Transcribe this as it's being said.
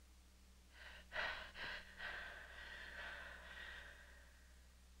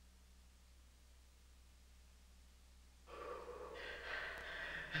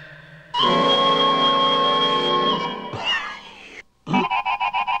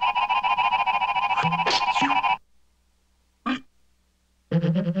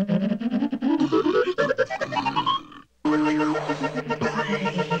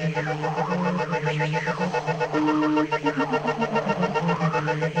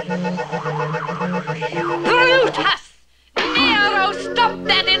Brutus! Nero, stop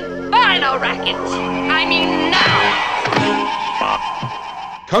that inferno racket! I mean now!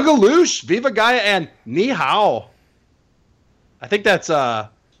 Kungaloosh, Viva Gaia, and Ni Hao. I think that's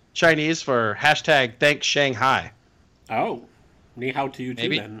Chinese for hashtag thanks Shanghai. Oh, ni hao to you too,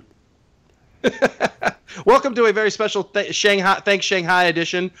 Maybe. then. Welcome to a very special thanks Shanghai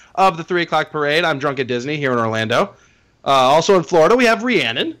edition of the 3 o'clock parade. I'm Drunk at Disney here in Orlando. Also in Florida, we have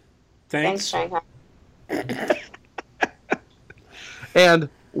Rhiannon. Thanks. Shanghai. And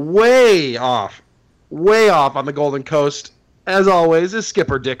way off on the Golden Coast, as always, is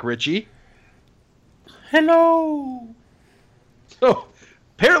Skipper Dick Ritchie. Hello. So,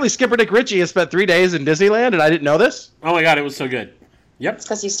 apparently Skipper Dick Ritchie has spent 3 days in Disneyland, and I didn't know this. Oh my god, it was so good. Yep. It's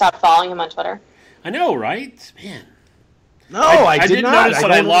because you stopped following him on Twitter. I know, right? Man. No, I did not. notice that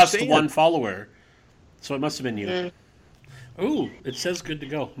I don't lost understand. one follower. So it must have been you. Mm. Ooh, it says good to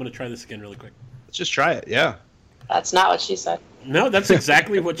go. I'm going to try this again really quick. Let's just try it, yeah. That's not what she said. No, that's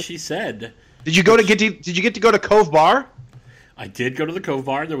exactly what she said. Did you get to go to Cove Bar? I did go to the Cove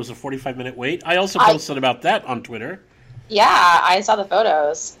Bar. There was a 45-minute wait. I also posted about that on Twitter. Yeah, I saw the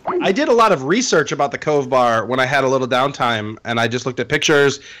photos. I did a lot of research about the Cove Bar when I had a little downtime, and I just looked at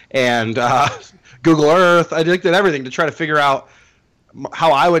pictures and Google Earth. I looked at everything to try to figure out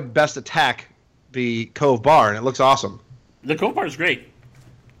how I would best attack the Cove Bar, and it looks awesome. The Cove Bar is great.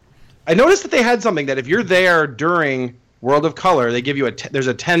 I noticed that they had something that if you're there during World of Color, they give you there's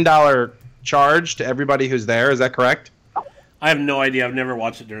a $10 charge to everybody who's there. Is that correct? I have no idea. I've never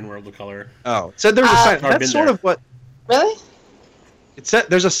watched it during World of Color. Oh, it said there's a sign. I've been That's sort there. of what Really? it said.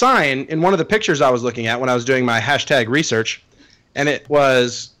 There's a sign in one of the pictures I was looking at when I was doing my hashtag research, and it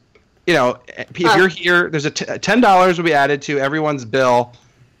was, if you're here, there's $10 will be added to everyone's bill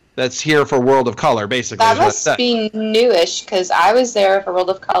that's here for World of Color, basically. That is what it must said. be newish, because I was there for World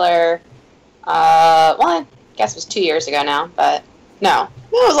of Color, I guess it was 2 years ago now, but no,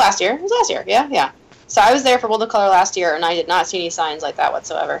 it was last year. It was last year, yeah. So I was there for World of Color last year, and I did not see any signs like that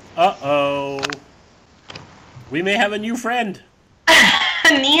whatsoever. Uh-oh. We may have a new friend.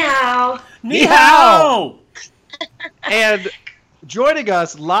 Ni hao. Ni hao! And joining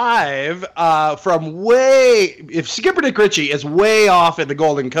us live from if Skipper Dick Ritchie is way off in the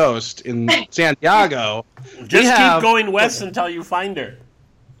Golden Coast in Santiago, Just keep going west until you find her.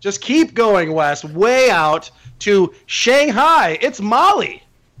 Just keep going west, way out to Shanghai. It's Molly.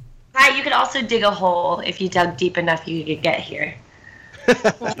 Hi, you could also dig a hole. If you dug deep enough, you could get here.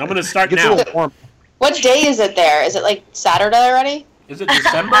 I'm going to start Gets a now. little warm. What day is it there? Is it like Saturday already? Is it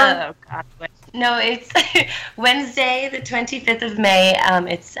December? Oh, God. No, it's Wednesday, the 25th of May.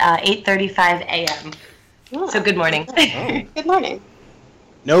 It's 8:35 a.m. Oh. So good morning. Good morning.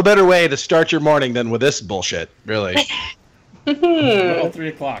 No better way to start your morning than with this bullshit, really. Little 3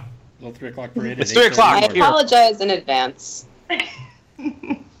 o'clock. Little 3 o'clock parade. It's at 3 o'clock. 8:30 I in the morning. apologize in advance.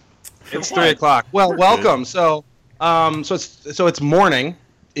 It's 3 o'clock. Well, welcome. So it's morning,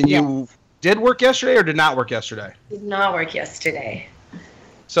 and you did work yesterday or did not work yesterday? Did not work yesterday.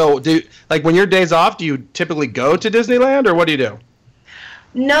 So when your days off, do you typically go to Disneyland or what do you do?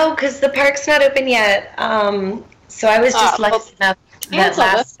 No, because the park's not open yet. So I was just lucky enough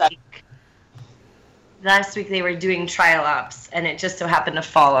that last week they were doing trial ops, and it just so happened to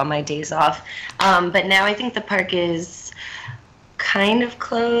fall on my days off. But now I think the park is kind of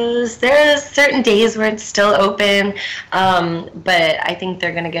closed. There are certain days where it's still open, but I think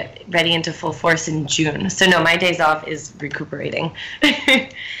they're going to get ready into full force in June. So no, my days off is recuperating.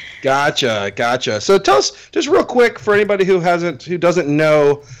 Gotcha. So tell us just real quick for anybody who doesn't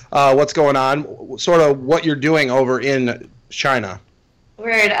know what's going on, sort of what you're doing over in China.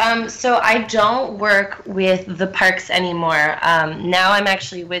 Word. So I don't work with the parks anymore. Now I'm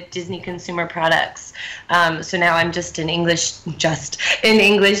actually with Disney Consumer Products. So now I'm just an English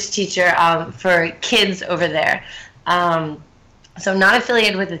teacher for kids over there. So not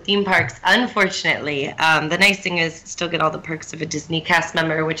affiliated with the theme parks, unfortunately. The nice thing is still get all the perks of a Disney cast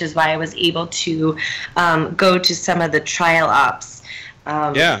member, which is why I was able to go to some of the trial ops.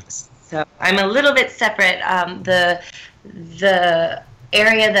 So I'm a little bit separate. The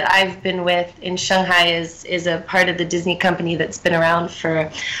area that I've been with in Shanghai is a part of the Disney company that's been around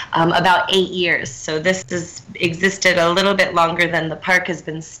for about 8 years. So this has existed a little bit longer than the park has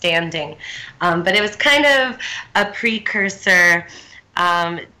been standing. But it was kind of a precursor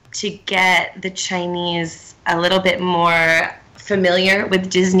to get the Chinese a little bit more familiar with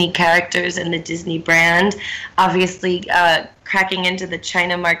Disney characters and the Disney brand. Obviously, cracking into the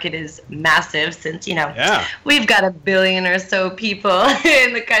China market is massive since, we've got 1 billion or so people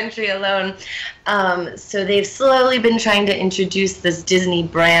in the country alone. So they've slowly been trying to introduce this Disney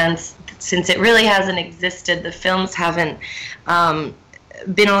brand since it really hasn't existed. The films haven't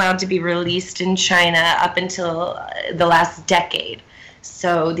been allowed to be released in China up until the last decade.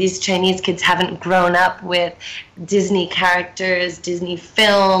 So these Chinese kids haven't grown up with Disney characters, Disney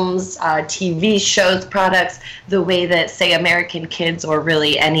films, TV shows, products, the way that, say, American kids or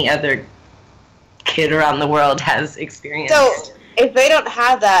really any other kid around the world has experienced. So if they don't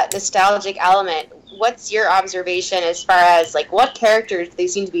have that nostalgic element, what's your observation as far as, like, what characters they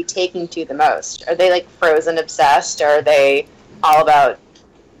seem to be taking to the most? Are they, like, Frozen obsessed, or are they all about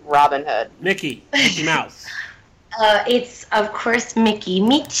Robin Hood? Mickey Mouse. It's, of course, Mickey.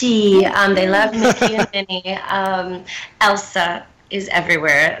 Michi. They love Mickey and Minnie. Elsa is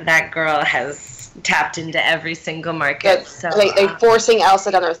everywhere. That girl has tapped into every single market. So, are they forcing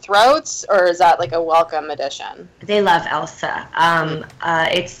Elsa down their throats, or is that like a welcome addition? They love Elsa.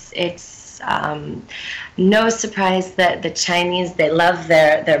 It's no surprise that the Chinese, they love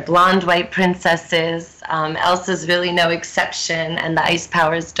their blonde white princesses. Elsa's really no exception, and the ice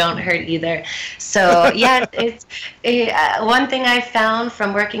powers don't hurt either. So yeah, it's one thing I found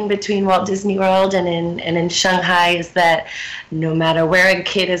from working between Walt Disney World and in Shanghai is that no matter where a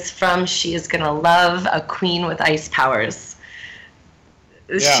kid is from, she is gonna love a queen with ice powers.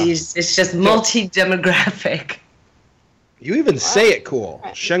 Yeah. It's just multi-demographic. You even say it cool.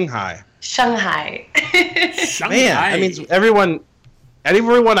 Shanghai. Shanghai. Man, that means everyone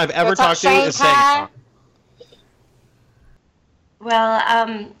I've ever talked to is saying it.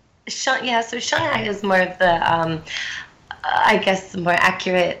 Well, so Shanghai is more of the, I guess, more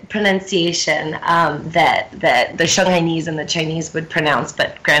accurate pronunciation that the Shanghainese and the Chinese would pronounce.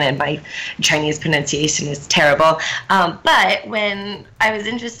 But granted, my Chinese pronunciation is terrible. But when I was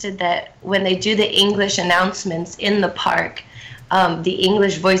interested that when they do the English announcements in the park, the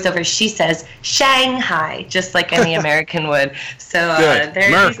English voiceover, she says Shanghai, just like any American would. So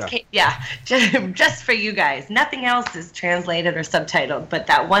just for you guys. Nothing else is translated or subtitled, but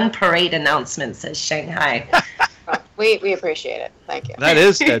that one parade announcement says Shanghai. We appreciate it. Thank you. That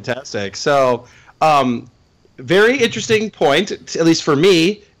is fantastic. So, very interesting point, at least for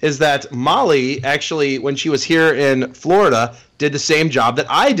me, is that Molly actually, when she was here in Florida, did the same job that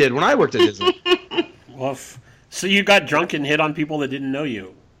I did when I worked at Disney. Woof. So you got drunk and hit on people that didn't know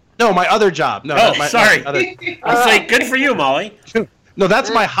you? No, my other job. No, sorry. I say, good for you, Molly. No,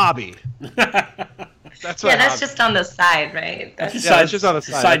 that's my hobby. That's just on the side, right? It's just on the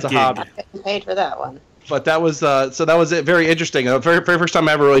side. That's a hobby. I paid for that one. But that was so that was it. Very interesting. The very first time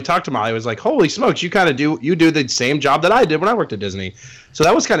I ever really talked to Molly, I was like, "Holy smokes! You do the same job that I did when I worked at Disney." So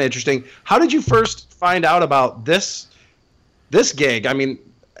that was kind of interesting. How did you first find out about this gig? I mean,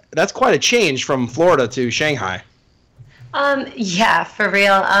 that's quite a change from Florida to Shanghai. Yeah, for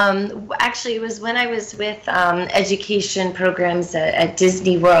real. Actually, it was when I was with education programs at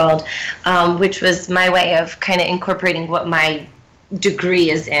Disney World, which was my way of kind of incorporating what my degree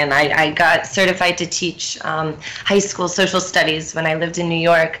is in. I got certified to teach high school social studies when I lived in New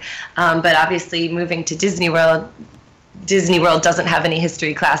York, but obviously moving to Disney World doesn't have any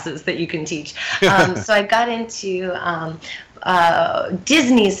history classes that you can teach. So I got into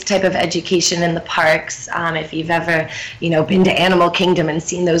Disney's type of education in the parks. If you've ever, been to Animal Kingdom and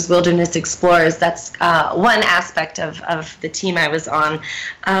seen those wilderness explorers, that's one aspect of the team I was on.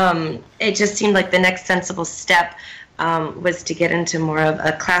 It just seemed like the next sensible step was to get into more of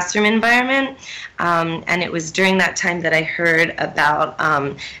a classroom environment. And it was during that time that I heard about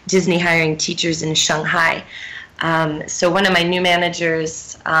Disney hiring teachers in Shanghai. So one of my new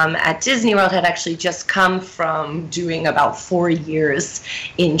managers at Disney World had actually just come from doing about 4 years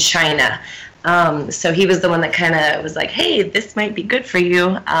in China. So he was the one that kind of was like, hey, this might be good for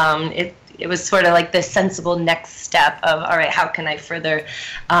you. It was sort of like the sensible next step of, all right, how can I further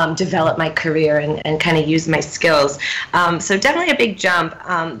develop my career and kind of use my skills? So definitely a big jump.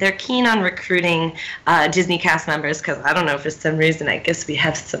 They're keen on recruiting Disney cast members because I don't know, for some reason, I guess we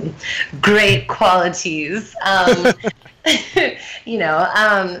have some great qualities. So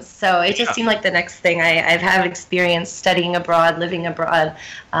it just seemed like the next thing. I've had experience studying abroad, living abroad.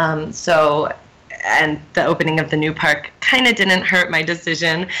 And the opening of the new park kind of didn't hurt my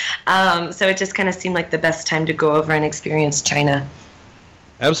decision. So it just kind of seemed like the best time to go over and experience China.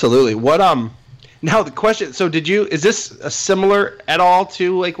 Absolutely. What now the question, so is this similar at all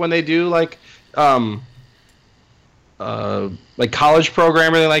to like when they do like like college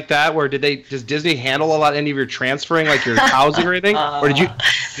program or anything like that? Where does Disney handle any of your transferring, like your housing or anything? Or did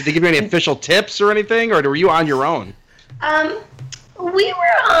they give you any official tips or anything, or were you on your own? We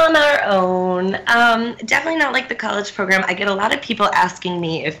were on our own. Definitely not like the college program. I get a lot of people asking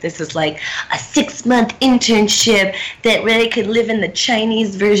me if this is like a 6-month internship that really could live in the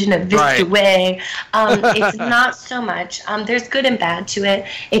Chinese version of Vista Way. It's not so much. There's good and bad to it.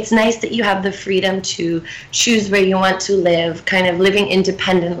 It's nice that you have the freedom to choose where you want to live, kind of living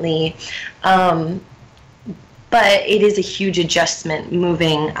independently. But it is a huge adjustment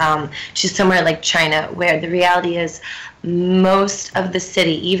moving to somewhere like China, where the reality is most of the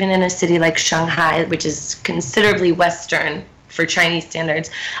city, even in a city like Shanghai, which is considerably Western for Chinese standards,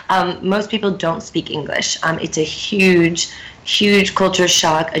 most people don't speak English. It's a huge culture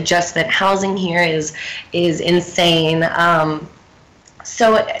shock adjustment. Housing here is insane.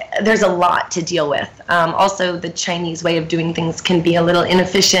 So there's a lot to deal with. Also, the Chinese way of doing things can be a little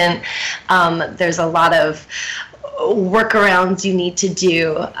inefficient. There's a lot of workarounds you need to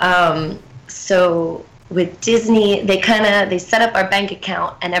do. So with Disney, they set up our bank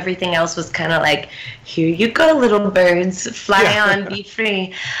account, and everything else was kind of like, here you go, little birds, fly on, be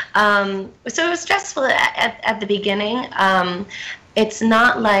free. So it was stressful at the beginning. It's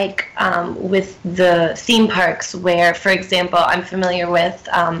not like with the theme parks where, for example, I'm familiar with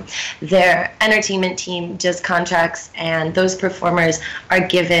their entertainment team does contracts, and those performers are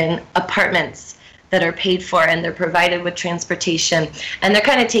given apartments that are paid for, and they're provided with transportation, and they're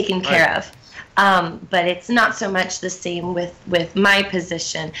kind of taken care of. But it's not so much the same with my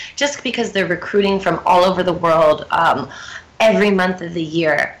position, just because they're recruiting from all over the world every month of the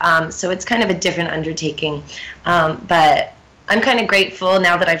year. So it's kind of a different undertaking. But I'm kind of grateful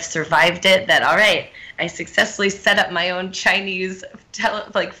now that I've survived it, that, all right, I successfully set up my own Chinese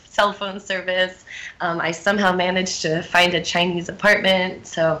cell phone service. I somehow managed to find a Chinese apartment.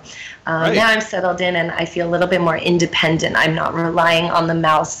 So now I'm settled in, and I feel a little bit more independent. I'm not relying on the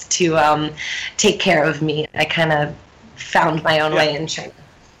mouse to take care of me. I kind of found my own way in China.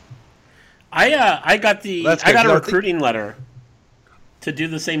 I got a recruiting letter to do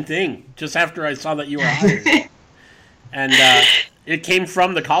the same thing just after I saw that you were hired. And it came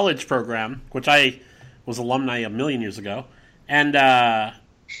from the college program, which I was alumni a million years ago, and I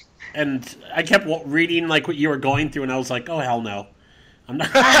kept reading like what you were going through, and I was like, oh hell no, I'm not.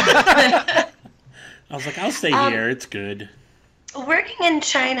 I was like, I'll stay here. It's good. Working in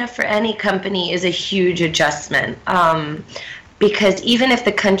China for any company is a huge adjustment. Because even if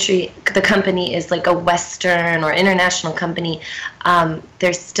the company is like a Western or international company,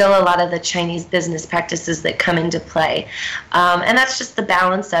 there's still a lot of the Chinese business practices that come into play. And that's just the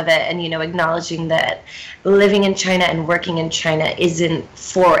balance of it, and, acknowledging that living in China and working in China isn't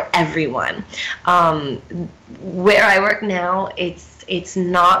for everyone. Where I work now, it's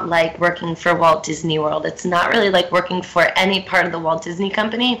not like working for Walt Disney World. It's not really like working for any part of the Walt Disney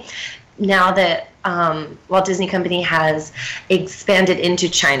Company. Now that Walt Disney Company has expanded into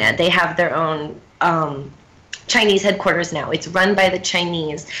China, they have their own Chinese headquarters now. It's run by the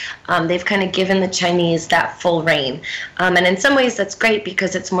Chinese. They've kind of given the Chinese that full reign. And in some ways that's great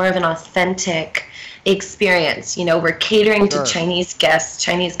because it's more of an authentic experience. We're catering to Chinese guests,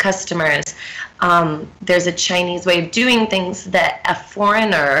 Chinese customers. There's a Chinese way of doing things that a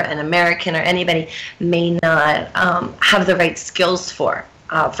foreigner, an American, or anybody may not have the right skills for.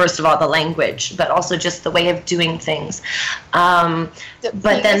 First of all, the language, but also just the way of doing things. But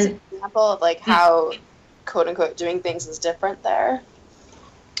then, an example of like how "quote unquote" doing things is different there.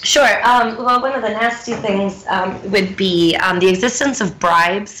 Sure. Well, one of the nasty things would be the existence of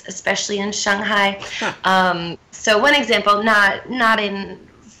bribes, especially in Shanghai. So one example, not in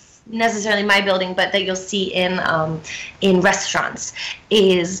necessarily my building, but that you'll see in restaurants,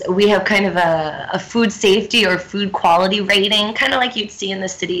 is we have kind of a food safety or food quality rating, kind of like you'd see in the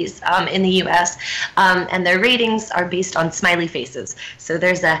cities in the U.S., and their ratings are based on smiley faces. So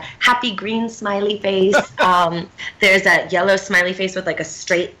there's a happy green smiley face, there's a yellow smiley face with like a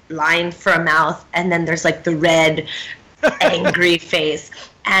straight line for a mouth, and then there's like the red angry face.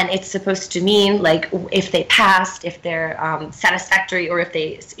 And it's supposed to mean, like, if they passed, if they're satisfactory, or if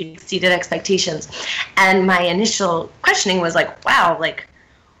they exceeded expectations. And my initial questioning was like, wow, like,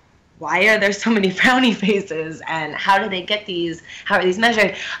 why are there so many frowny faces? And how do they get these? How are these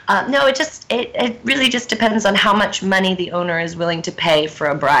measured? No, it really just depends on how much money the owner is willing to pay for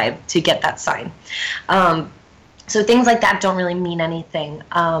a bribe to get that sign. So things like that don't really mean anything.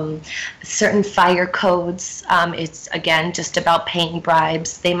 Certain fire codes, it's, again, just about paying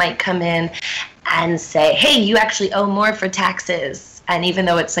bribes. They might come in and say, hey, you actually owe more for taxes. And even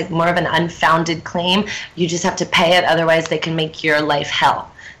though it's like more of an unfounded claim, you just have to pay it. Otherwise, they can make your life hell.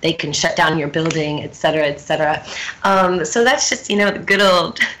 They can shut down your building, et cetera, et cetera. So that's just, the good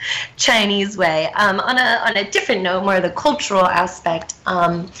old Chinese way. On a different note, more of the cultural aspect,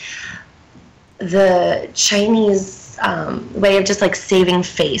 the Chinese way of just like saving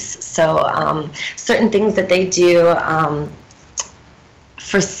face. So certain things that they do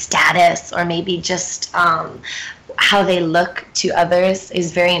for status, or maybe just how they look to others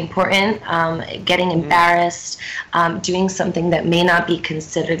is very important. Getting embarrassed, doing something that may not be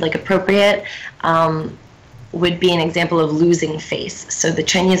considered like appropriate would be an example of losing face. So the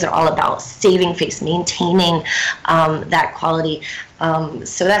Chinese are all about saving face, maintaining that quality.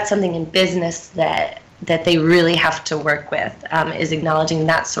 So that's something in business that they really have to work with, is acknowledging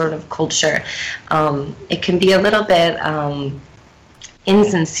that sort of culture. It can be a little bit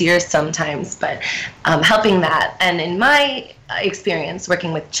insincere sometimes, but helping that. And in my experience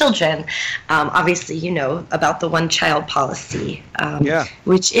working with children, obviously you know about the one-child policy,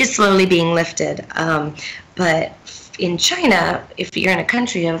 which is slowly being lifted. But in China, if you're in a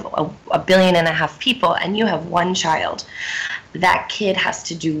country of 1.5 billion people and you have one child, that kid has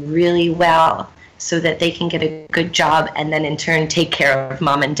to do really well so that they can get a good job and then in turn take care of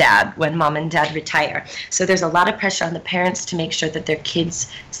mom and dad when mom and dad retire. So there's a lot of pressure on the parents to make sure that their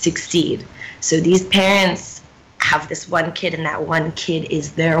kids succeed. So these parents have this one kid, and that one kid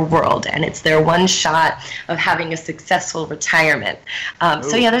is their world, and it's their one shot of having a successful retirement.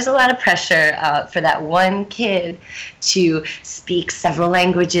 So yeah, there's a lot of pressure for that one kid to speak several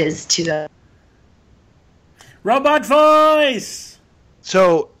languages to Robot voice!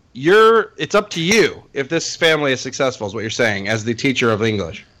 So it's up to you if this family is successful, is what you're saying, as the teacher of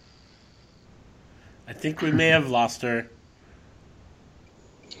English. I think we may have lost her.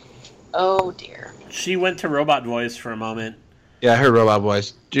 Oh dear. She went to robot voice for a moment. Yeah, I heard robot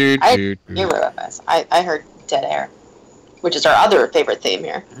voice. I heard robot voice. I heard dead air, which is our other favorite theme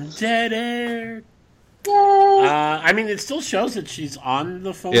here. Dead air. Yay. I mean, it still shows that she's on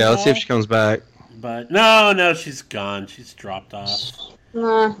the phone. Yeah, let's see if she comes back. But no, she's gone. She's dropped off.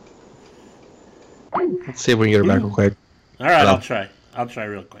 Let's see if we can get her back real quick. All right, I'll try. I'll try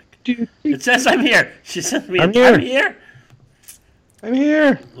real quick. It says I'm here. She sent me I'm here. I'm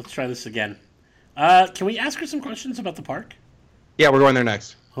here. Let's try this again. Can we ask her some questions about the park? Yeah, we're going there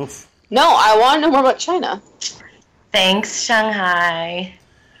next. Oof. No, I want to know more about China. Thanks, Shanghai.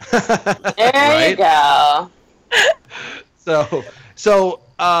 There you go. So,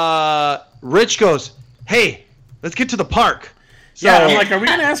 Rich goes, hey, let's get to the park. So, yeah, I'm like, are we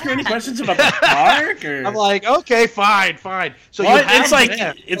going to ask her any questions about the park? Or? I'm like, okay, fine. So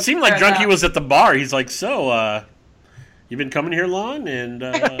it seemed like Drunky was at the bar. He's like, so, you've been coming here long, and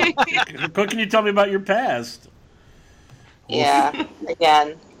what can you tell me about your past? Yeah,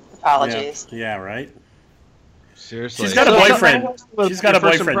 again, apologies. Yeah, right? Seriously. She's got a boyfriend. She's got a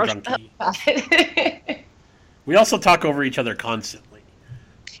boyfriend, Drunky. We also talk over each other constantly,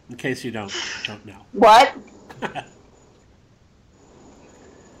 in case you don't know. What?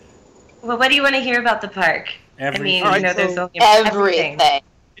 Well, what do you want to hear about the park? Everything. I mean, there's everything.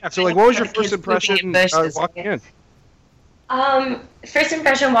 Yeah, so like, what was your first impression walking in? First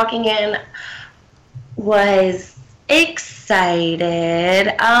impression walking in was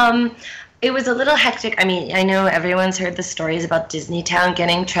excited. It was a little hectic. I mean, I know everyone's heard the stories about Disney Town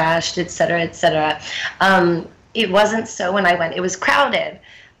getting trashed, et cetera, et cetera. It wasn't so when I went. It was crowded.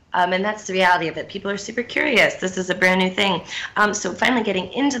 And that's the reality of it. People are super curious. This is a brand new thing. So finally getting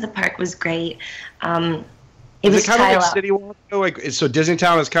into the park was great. It was kind of like City Walk? So Disney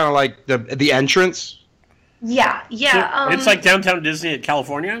Town is kind of like the entrance? Yeah. So it's like downtown Disney at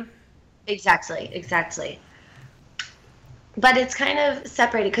California? Exactly. But it's kind of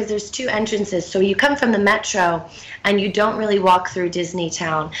separated because there's two entrances. So you come from the metro and you don't really walk through Disney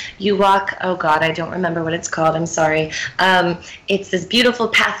Town. You walk, oh God, I don't remember what it's called. I'm sorry. It's this beautiful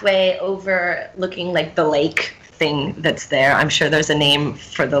pathway overlooking like the lake thing that's there. I'm sure there's a name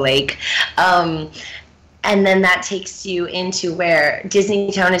for the lake. And then that takes you into where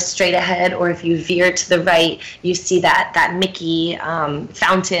Disney Town is straight ahead, or if you veer to the right, you see that Mickey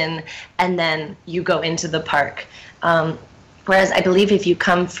fountain, and then you go into the park. Whereas I believe if you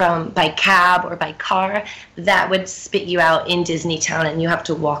come by cab or by car, that would spit you out in Disney Town, and you have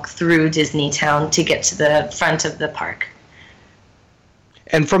to walk through Disney Town to get to the front of the park.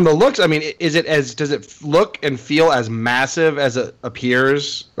 And from the looks, I mean, does it look and feel as massive as it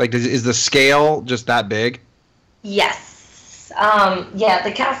appears? Like, is the scale just that big? Yes. Yeah,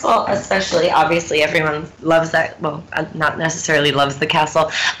 the castle, especially, obviously, everyone loves that. Well, not necessarily loves the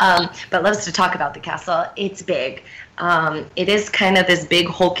castle, but loves to talk about the castle. It's big. It is kind of this big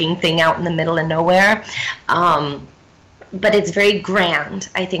hulking thing out in the middle of nowhere. But it's very grand,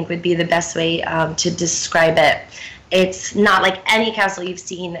 I think would be the best way to describe it. It's not like any castle you've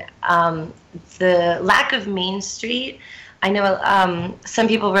seen. The lack of Main Street, I know some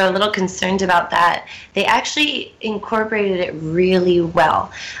people were a little concerned about that. They actually incorporated it really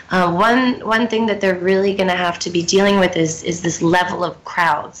well. One thing that they're really going to have to be dealing with is this level of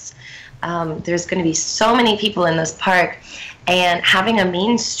crowds. There's going to be so many people in this park, and having a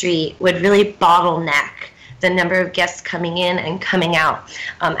Main Street would really bottleneck the number of guests coming in and coming out.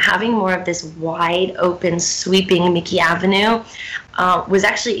 Having more of this wide open sweeping Mickey Avenue was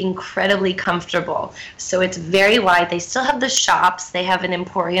actually incredibly comfortable. So it's very wide. They still have the shops. They have an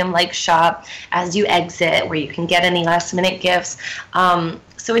Emporium-like shop as you exit where you can get any last minute gifts.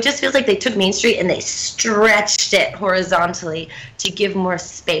 So it just feels like they took Main Street and they stretched it horizontally to give more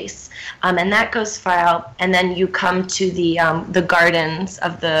space. And that goes far out. And then you come to the gardens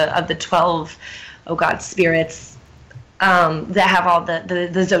of the 12 spirits that have all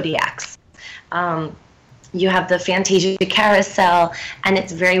the zodiacs. You have the Fantasia Carousel, and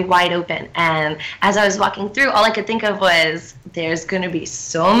it's very wide open. And as I was walking through, all I could think of was, there's going to be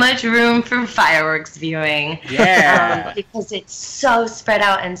so much room for fireworks viewing. Yeah. Because it's so spread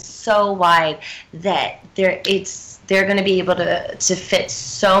out and so wide that they're going to be able to fit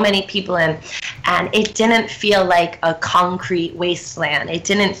so many people in. And it didn't feel like a concrete wasteland. It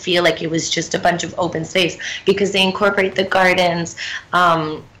didn't feel like it was just a bunch of open space, because they incorporate the gardens.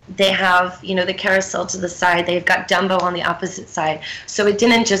 They have, the carousel to the side. They've got Dumbo on the opposite side. So it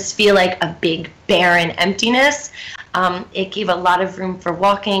didn't just feel like a big barren emptiness. It gave a lot of room for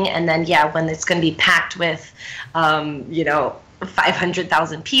walking. And then, when it's going to be packed with,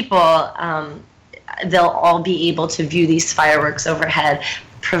 500,000 people, they'll all be able to view these fireworks overhead,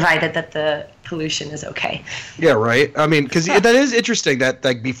 provided that the pollution is okay. Yeah, right. I mean, because that is interesting that,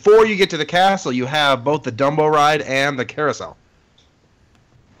 like, before you get to the castle, you have both the Dumbo ride and the carousel.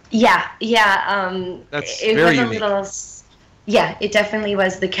 Yeah. That's it very was unique. It definitely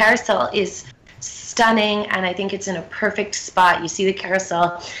was. The carousel is stunning, and I think it's in a perfect spot. You see the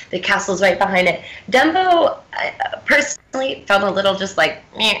carousel, the castle's right behind it. Dumbo, personally, felt a little just like,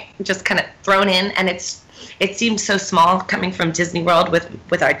 just kind of thrown in, and it seemed so small coming from Disney World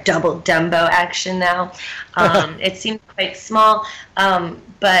with our double Dumbo action now. It seemed quite small,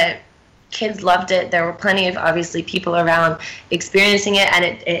 but kids loved it. There were plenty of, obviously, people around experiencing it, and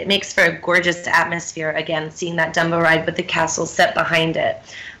it makes for a gorgeous atmosphere, again, seeing that Dumbo ride with the castle set behind it.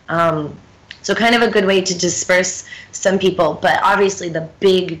 So kind of a good way to disperse some people, but obviously the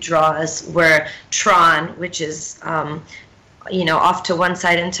big draws were Tron, which is off to one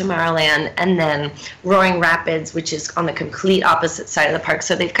side in Tomorrowland, and then Roaring Rapids, which is on the complete opposite side of the park.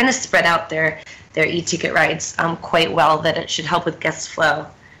 So they've kind of spread out their e-ticket rides quite well, that it should help with guest flow.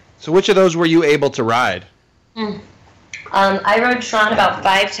 So which of those were you able to ride? I rode Tron about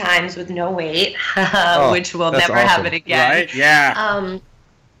 5 times with no wait, which we'll never awesome. have it again. Right? Yeah.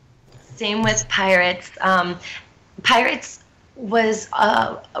 Same with Pirates. Pirates was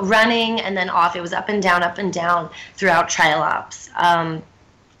running and then off. It was up and down throughout Trial Ops.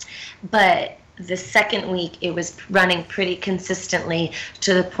 But the second week, it was running pretty consistently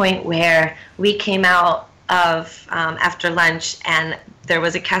to the point where we came out of after lunch, and there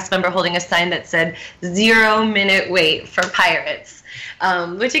was a cast member holding a sign that said 0-minute wait for Pirates,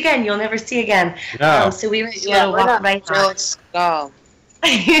 which again you'll never see again. No. So we were able to walk right on.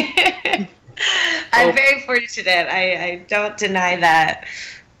 I'm very fortunate. I don't deny that.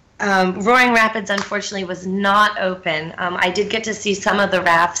 Roaring Rapids, unfortunately, was not open. I did get to see some of the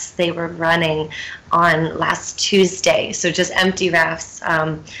rafts they were running on last Tuesday. So just empty rafts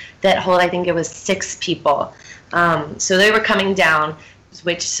that hold, I think it was 6 people. So they were coming down,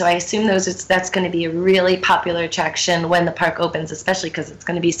 so I assume that's going to be a really popular attraction when the park opens, especially because it's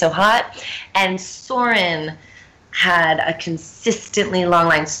going to be so hot. And Soarin' had a consistently long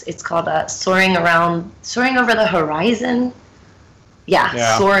line. It's called Soaring Over the Horizon.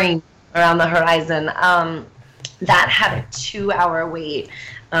 Yeah, Soaring Around the Horizon. That had a 2-hour wait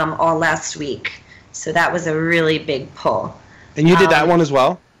all last week. So that was a really big pull. And you did that one as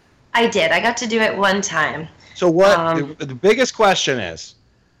well? I did. I got to do it one time. So what the biggest question is,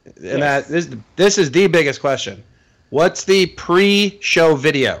 and Yes. this is the biggest question. What's the pre-show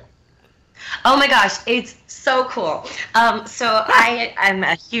video? Oh my gosh, it's so cool. So I'm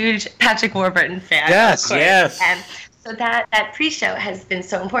a huge Patrick Warburton fan. Yes, of course. yes. And so that pre-show has been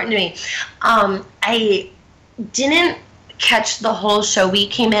so important to me. I didn't catch the whole show. We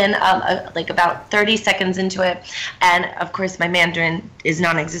came in like about 30 seconds into it, and of course my Mandarin is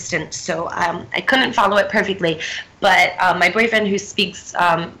non-existent, so I couldn't follow it perfectly. But my boyfriend, who speaks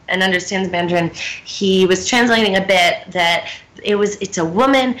and understands Mandarin, he was translating a bit that it's a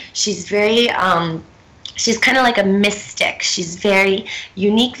woman. She's very she's kind of like a mystic. She's very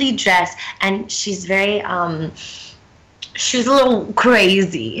uniquely dressed, and she's very she's a little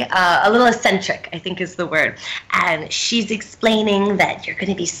crazy, a little eccentric, I think is the word. And she's explaining that you're going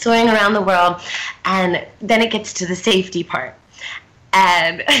to be soaring around the world, and then it gets to the safety part.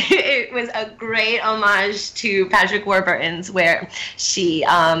 And it was a great homage to Patrick Warburton's, where she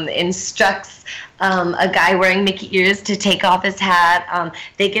instructs a guy wearing Mickey ears to take off his hat.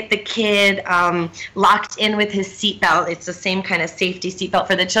 They get the kid locked in with his seatbelt. It's the same kind of safety seatbelt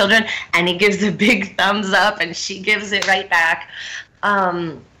for the children, and he gives a big thumbs up, and she gives it right back.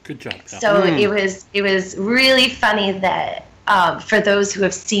 Good job. So it was really funny that for those who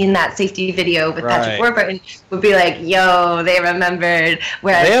have seen that safety video with Patrick Warburton would be like, yo, they remembered.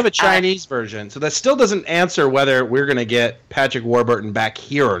 Whereas they have a Chinese version, so that still doesn't answer whether we're going to get Patrick Warburton back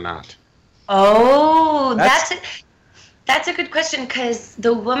here or not. Oh, that's a good question, because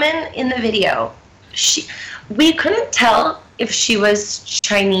the woman in the video, we couldn't tell if she was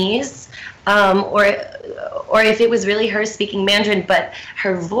Chinese or if it was really her speaking Mandarin, but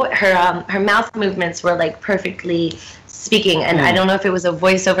her mouth movements were like perfectly speaking, and I don't know if it was a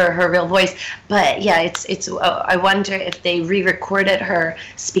voice over her real voice, but yeah, it's I wonder if they re-recorded her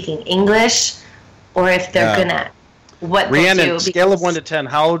speaking English, or if they're gonna Rhiannon, scale of 1 to 10,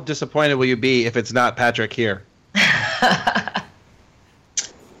 how disappointed will you be if it's not Patrick here?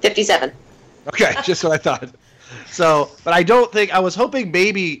 57. Okay, just what I thought. So, but I don't think, I was hoping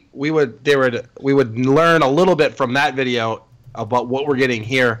maybe we would learn a little bit from that video about what we're getting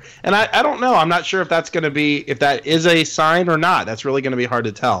here. And I don't know. I'm not sure if that's going to be, if that is a sign or not. That's really going to be hard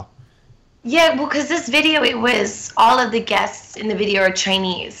to tell. Yeah, well, because this video, it was, all of the guests in the video are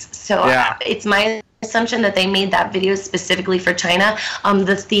Chinese. So it's my assumption that they made that video specifically for China.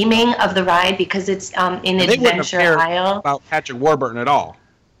 The theming of the ride, because it's in Adventure Isle. About Patrick Warburton at all.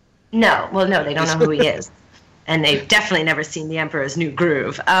 No, well, no, they don't know who he is. And they've definitely never seen The Emperor's New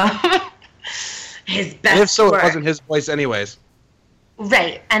Groove. His best and if so, work. It wasn't his voice anyways.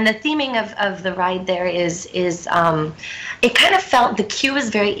 Right, and the theming of the ride there is it kind of felt, the queue was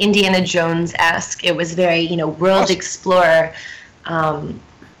very Indiana Jones-esque. It was very, world explorer,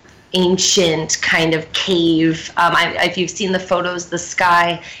 ancient kind of cave. If you've seen the photos, the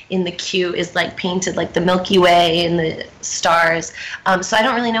sky in the queue is like painted like the Milky Way and the stars. So I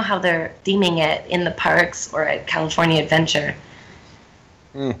don't really know how they're theming it in the parks or at California Adventure.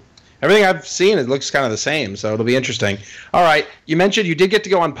 Everything I've seen, it looks kind of the same, so it'll be interesting. All right, you mentioned you did get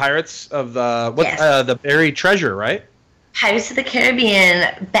to go on Pirates of the Buried Treasure, right? Pirates of the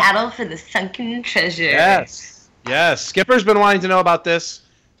Caribbean, Battle for the Sunken Treasure. Yes. Skipper's been wanting to know about this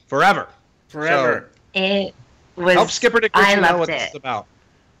forever. So it was. Help Skipper to know what this is about.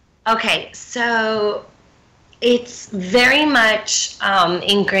 Okay, so it's very much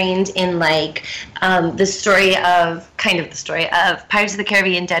ingrained in the story of Pirates of the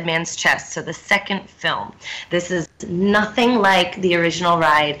Caribbean: Dead Man's Chest. So the second film. This is nothing like the original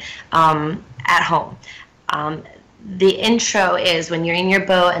ride at home. The intro is when you're in your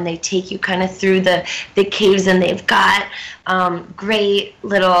boat and they take you kind of through the caves, and they've got great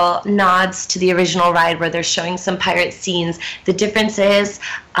little nods to the original ride where they're showing some pirate scenes. The difference is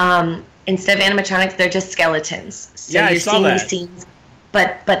instead of animatronics, they're just skeletons. So yeah, you're I saw seeing that. these scenes,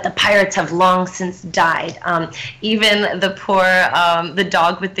 but the pirates have long since died. Even the poor the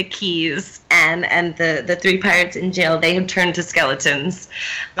dog with the keys and the three pirates in jail, they have turned to skeletons.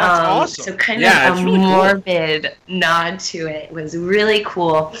 That's awesome. So kind of a really morbid nod to it. It was really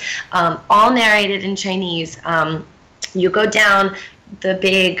cool. All narrated in Chinese. You go down the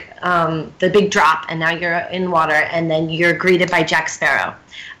big drop, and now you're in water, and then you're greeted by Jack Sparrow.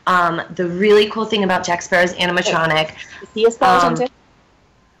 The really cool thing about Jack Sparrow's animatronic. Is he a skeleton too?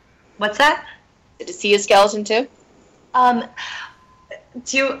 What's that? Is he a skeleton too?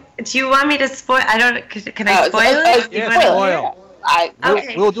 Do you want me to spoil? I don't. Can I spoil it? Yeah, spoil.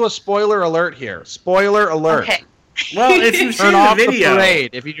 We'll do a spoiler alert here. Spoiler alert. Okay. Well, if you've seen Turn off the video, the parade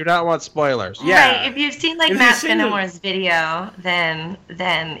if you do not want spoilers. Yeah. Right. If you've seen Matt Finnemore's video, then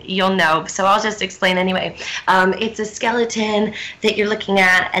you'll know. So I'll just explain anyway. It's a skeleton that you're looking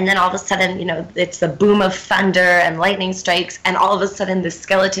at, and then all of a sudden, it's the boom of thunder and lightning strikes, and all of a sudden, the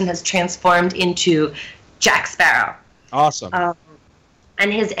skeleton has transformed into Jack Sparrow. Awesome.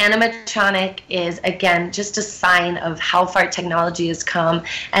 And his animatronic is, again, just a sign of how far technology has come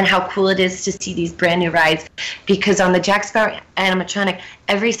and how cool it is to see these brand new rides. Because on the Jack Sparrow animatronic,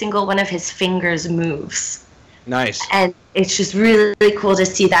 every single one of his fingers moves. Nice. And it's just really, really cool to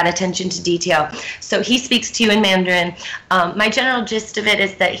see that attention to detail. So he speaks to you in Mandarin. My general gist of it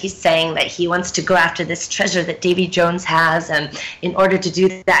is that he's saying that he wants to go after this treasure that Davy Jones has, and in order to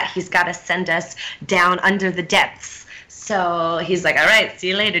do that, he's got to send us down under the depths. So he's like, all right, see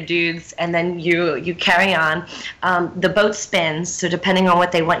you later, dudes. And then you carry on. The boat spins, so depending on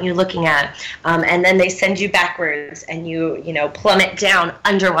what they want you looking at. And then they send you backwards, and you plummet down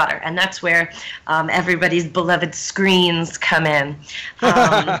underwater. And that's where everybody's beloved screens come in.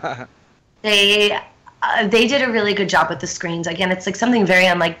 They did a really good job with the screens. Again, it's like something very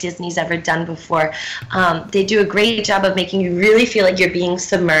unlike Disney's ever done before. They do a great job of making you really feel like you're being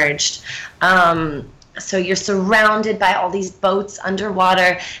submerged. So you're surrounded by all these boats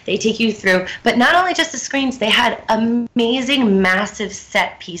underwater. They take you through. But not only just the screens, they had amazing, massive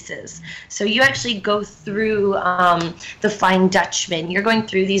set pieces. So you actually go through the Flying Dutchman. You're going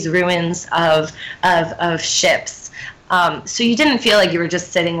through these ruins of ships. So you didn't feel like you were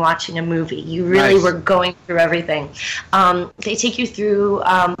just sitting watching a movie. You really were going through everything. They take you through,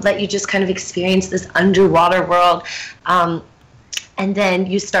 let you just kind of experience this underwater world. And then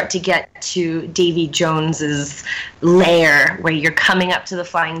you start to get to Davy Jones's lair, where you're coming up to the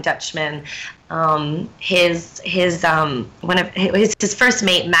Flying Dutchman. His first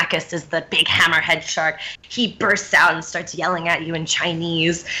mate, Macus, is the big hammerhead shark. He bursts out and starts yelling at you in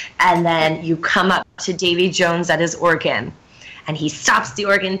Chinese, and then you come up to Davy Jones at his organ. And he stops the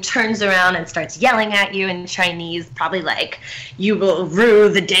organ, turns around, and starts yelling at you in Chinese, probably like, "You will rue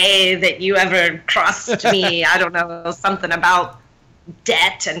the day that you ever crossed me." I don't know, something about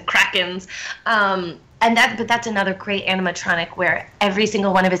debt and krakens. But that's another great animatronic where every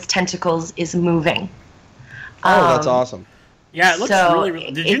single one of his tentacles is moving. Oh, that's awesome. Yeah, it looks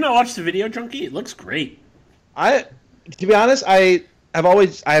really. Did you not watch the video, Junkie? It looks great. To be honest, I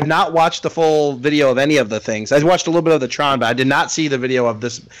have not watched the full video of any of the things. I watched a little bit of the Tron, but I did not see the video of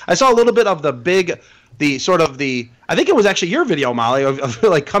this. I saw a little bit of I think it was actually your video, Molly, of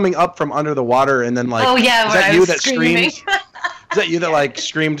like coming up from under the water and then like. Oh yeah, is that you that screamed? Is that you that like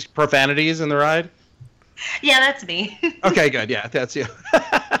screamed profanities in the ride? Yeah, that's me. Okay, good. Yeah, that's you.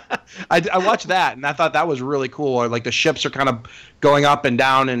 I watched that and I thought that was really cool. Or like the ships are kind of going up and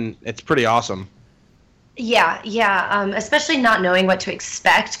down, and it's pretty awesome. Yeah. Especially not knowing what to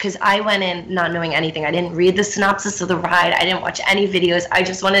expect, because I went in not knowing anything. I didn't read the synopsis of the ride. I didn't watch any videos. I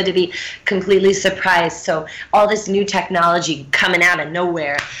just wanted to be completely surprised. So all this new technology coming out of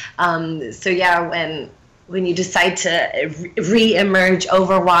nowhere. So yeah, when you decide to re-emerge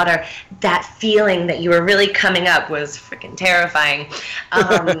over water, that feeling that you were really coming up was freaking terrifying.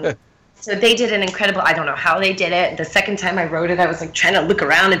 So they did an incredible, I don't know how they did it. The second time I rode it, I was like trying to look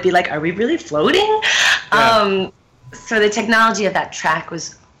around and be like, are we really floating? Yeah. So the technology of that track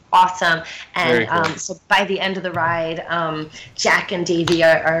was awesome. And cool. So by the end of the ride, Jack and Davy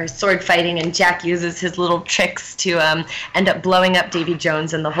are sword fighting, and Jack uses his little tricks to end up blowing up Davy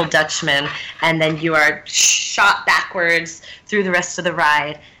Jones and the whole Dutchman. And then you are shot backwards through the rest of the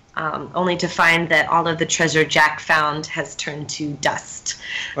ride. Only to find that all of the treasure Jack found has turned to dust.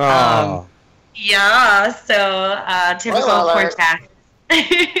 Oh. Yeah, so typical poor Jack.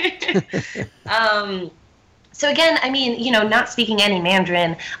 So again, I mean, not speaking any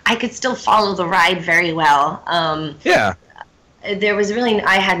Mandarin, I could still follow the ride very well. Yeah.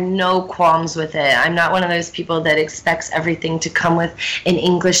 I had no qualms with it. I'm not one of those people that expects everything to come with an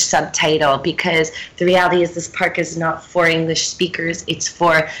English subtitle, because the reality is this park is not for English speakers. It's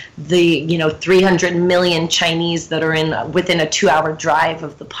for the 300 million Chinese that are within a 2-hour drive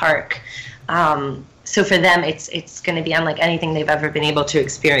of the park. So for them, it's going to be unlike anything they've ever been able to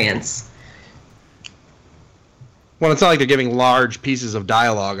experience. Well, it's not like they're giving large pieces of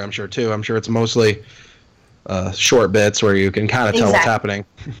dialogue, I'm sure, too. I'm sure it's mostly short bits where you can kind of tell what's happening.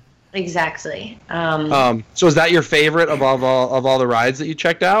 Exactly. So is that your favorite of all the rides that you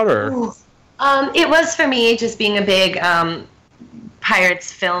checked out, or? It was for me, just being a big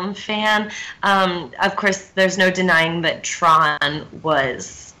Pirates film fan. Of course, there's no denying that Tron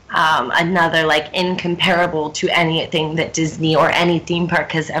was another incomparable to anything that Disney or any theme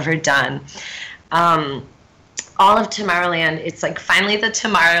park has ever done. All of Tomorrowland, it's finally the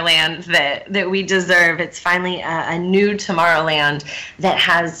Tomorrowland that we deserve. It's finally a new Tomorrowland that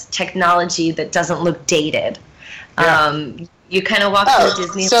has technology that doesn't look dated. Yeah. You kind of walk through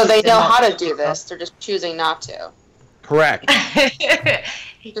Disney. So they know how to do this. They're just choosing not to. Correct.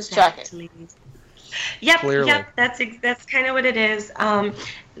 Just checking. Clearly. Yep. That's kind of what it is.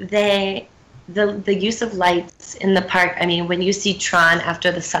 The use of lights in the park. I mean, when you see Tron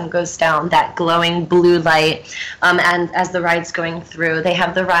after the sun goes down, that glowing blue light, and as the ride's going through, they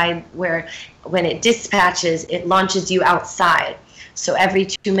have the ride where when it dispatches, it launches you outside. So every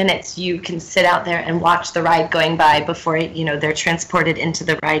 2 minutes, you can sit out there and watch the ride going by before they're transported into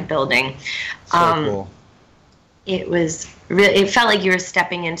the ride building. So cool. It was really. It felt like you were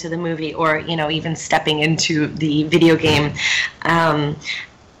stepping into the movie, or even stepping into the video game.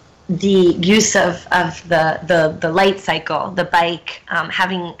 The use of the light cycle, the bike,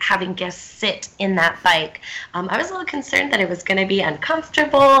 having guests sit in that bike. I was a little concerned that it was going to be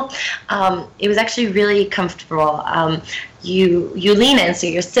uncomfortable. It was actually really comfortable. You lean in, so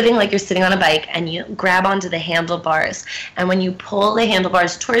you're sitting like you're sitting on a bike, and you grab onto the handlebars. And when you pull the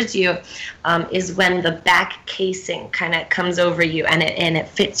handlebars towards you, is when the back casing kind of comes over you, and it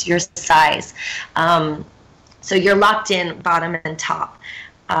fits your size. So you're locked in bottom and top.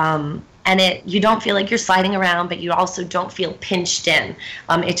 And you don't feel like you're sliding around, but you also don't feel pinched in.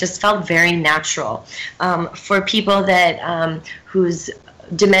 It just felt very natural. For people that whose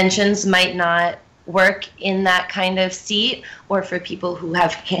dimensions might not work in that kind of seat, or for people who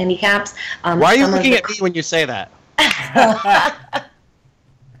have handicaps. Why are you looking at me when you say that?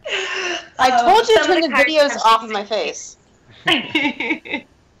 I told you to turn the videos off of my face.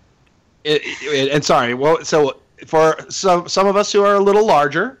 And sorry, well, so for some of us who are a little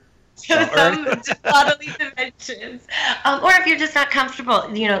larger, some bodily dimensions, or if you're just not comfortable,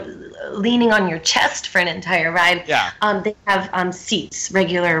 leaning on your chest for an entire ride. Yeah. They have seats,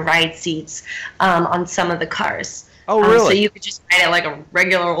 regular ride seats, on some of the cars. Oh, really? So you could just ride it like a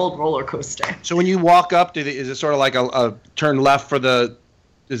regular old roller coaster. So when you walk up, is it sort of like a turn left for the?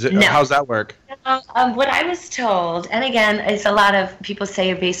 Is it? No. How's that work? What I was told, and again, it's a lot of people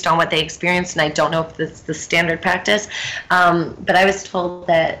say based on what they experienced, and I don't know if it's the standard practice, but I was told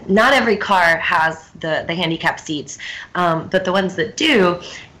that not every car has the handicap seats, but the ones that do,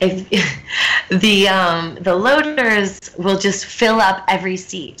 if the loaders will just fill up every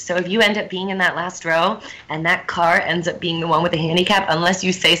seat. So if you end up being in that last row, and that car ends up being the one with the handicap, unless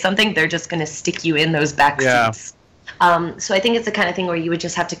you say something, they're just going to stick you in those back seats. So I think it's the kind of thing where you would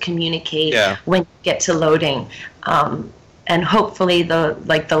just have to communicate when you get to loading, and hopefully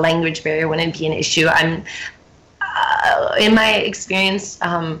the language barrier wouldn't be an issue. In my experience,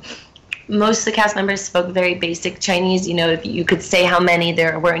 most of the cast members spoke very basic Chinese. If you could say how many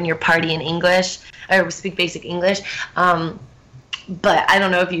there were in your party in English, or speak basic English. But I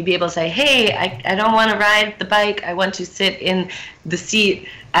don't know if you'd be able to say, hey, I don't want to ride the bike. I want to sit in the seat.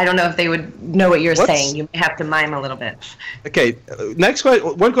 I don't know if they would know what you're saying. You may have to mime a little bit. Okay, next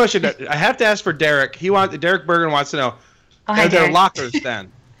question. One question that I have to ask for Derek. Derek Bergen wants to know, are there lockers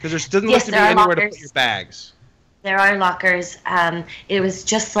then? Because there doesn't look to be anywhere to put your bags. There are lockers. It was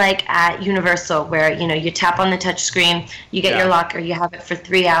just like at Universal, where you tap on the touch screen, you get your locker, you have it for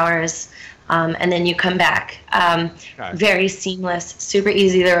 3 hours. And then you come back. Very seamless, super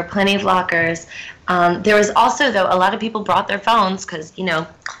easy. There were plenty of lockers. There was also, though, a lot of people brought their phones because,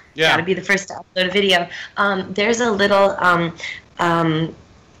 got to be the first to upload a video. There's a little,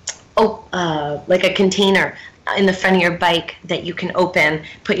 like a container in the front of your bike that you can open,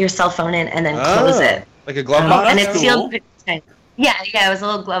 put your cell phone in, and then close it. Like a glove box? And it's sealed. Yeah, it was a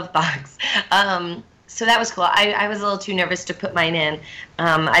little glove box. So that was cool. I was a little too nervous to put mine in.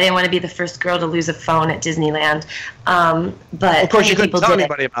 I didn't want to be the first girl to lose a phone at Disneyland. But of course, you couldn't tell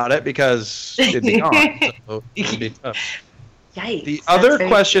anybody about it because it'd be gone. So it'd be tough. Yikes. The other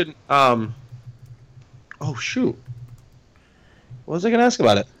question. Oh shoot! What was I going to ask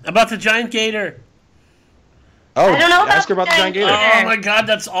about it? About the giant gator. Oh, I don't know ask her about the giant gator. Oh my God,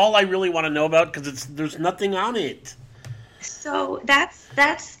 that's all I really want to know about because there's nothing on it. So that's.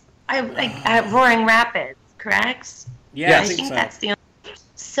 At Roaring Rapids, correct? Yeah, I think so. That's the only.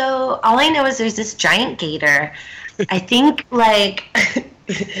 So all I know is there's this giant gator. I think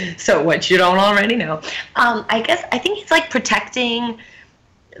so what you don't already know. I think he's protecting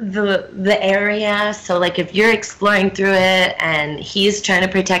the area. So if you're exploring through it and he's trying to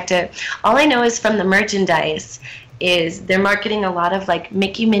protect it. All I know is from the merchandise is they're marketing a lot of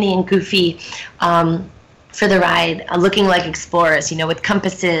Mickey, Minnie, and Goofy. For the ride, looking like explorers, with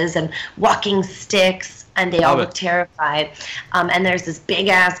compasses and walking sticks, and they all look terrified. And there's this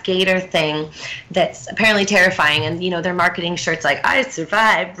big-ass gator thing that's apparently terrifying, and, they're marketing shirts like, I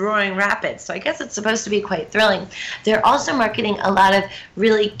survived Roaring Rapids, so I guess it's supposed to be quite thrilling. They're also marketing a lot of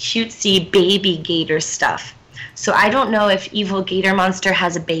really cutesy baby gator stuff. So I don't know if Evil Gator Monster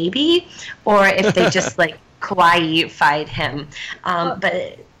has a baby, or if they just, kawaii-fied him.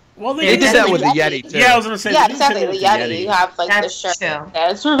 But... Well, they did that with the Yeti too. Yeah, I was gonna say. Yeah, exactly. The Yeti. You have like the shirt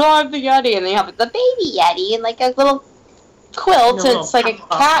that survived the Yeti, and then you have the baby Yeti and like a little quilt. And it's like a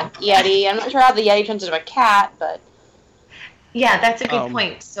cat Yeti. I'm not sure how the Yeti turns into a cat, but yeah, that's a good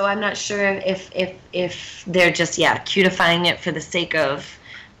point. So I'm not sure if they're just cutifying it for the sake of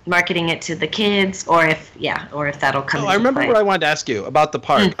marketing it to the kids, or if that'll come. I remember what I wanted to ask you about the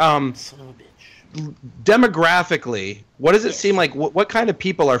park. Demographically, what does it seem like? What kind of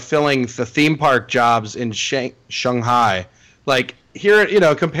people are filling the theme park jobs in Shanghai? Like here,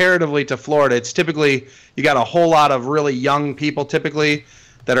 comparatively to Florida, it's typically you got a whole lot of really young people typically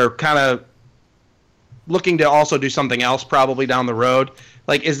that are kind of looking to also do something else probably down the road.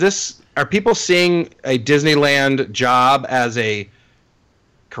 Like, are people seeing a Disneyland job as a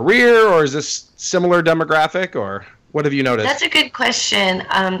career, or is this similar demographic, or what have you noticed? That's a good question,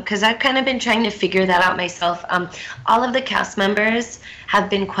 because I've kind of been trying to figure that out myself. All of the cast members have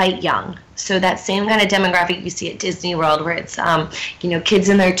been quite young, so that same kind of demographic you see at Disney World, where it's kids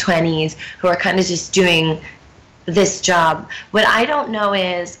in their 20s who are kind of just doing this job. What I don't know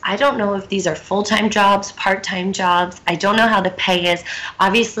is, I don't know if these are full-time jobs, part-time jobs. I don't know how the pay is.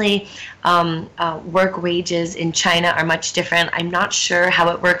 Obviously, work wages in China are much different. I'm not sure how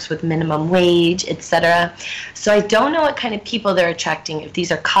it works with minimum wage, etc. So I don't know what kind of people they're attracting. If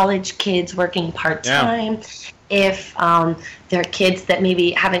these are college kids working part-time, if they're kids that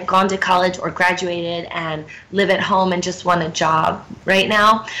maybe haven't gone to college or graduated and live at home and just want a job right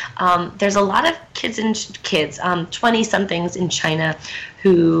now. There's a lot of kids, 20-somethings in China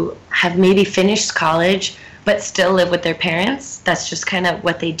who have maybe finished college but still live with their parents. That's just kind of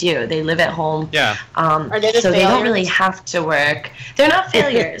what they do. They live at home. Yeah. Are they so they don't really have to work. They're not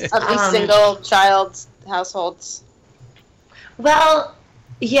failures. Of these single child households. Well,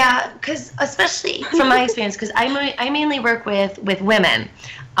 yeah, because especially from my experience, because I mainly work with women,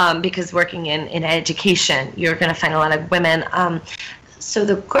 because working in education, you're going to find a lot of women. So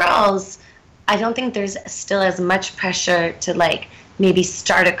the girls, I don't think there's still as much pressure to like maybe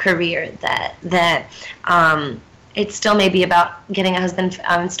start a career that it's still maybe about getting a husband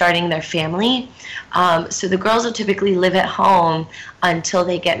and starting their family. So the girls will typically live at home until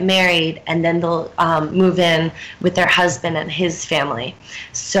they get married, and then they'll move in with their husband and his family.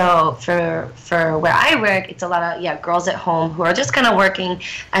 So for where I work, it's a lot of girls at home who are just kind of working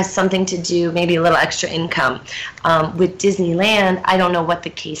as something to do, maybe a little extra income. With Disneyland, I don't know what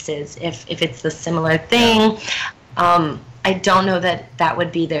the case is, if it's the similar thing. I don't know that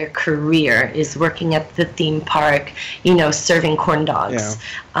would be their career, is working at the theme park, serving corn dogs.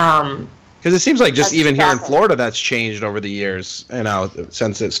 Because it seems like just even here in Florida, that's changed over the years,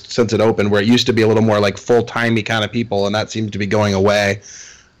 since it opened, where it used to be a little more like full-timey kind of people, and that seems to be going away.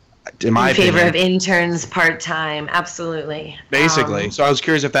 In favor of interns, part-time, absolutely. Basically. So I was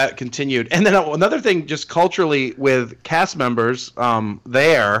curious if that continued. And then another thing, just culturally with cast members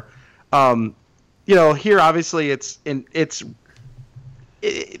there, here obviously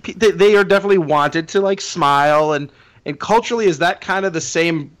they are definitely wanted to like smile, and culturally, is that kind of the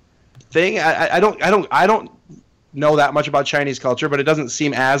same thing? I don't know that much about Chinese culture, but it doesn't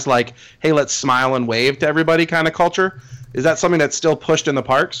seem as like, hey, let's smile and wave to everybody kind of culture. Is that something that's still pushed in the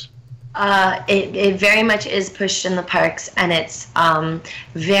parks? It very much is pushed in the parks, and it's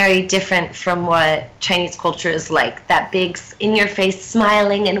very different from what Chinese culture is like. That big in-your-face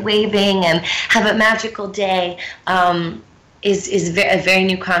smiling and waving and have a magical day is a very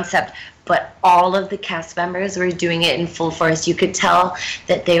new concept. But all of the cast members were doing it in full force. You could tell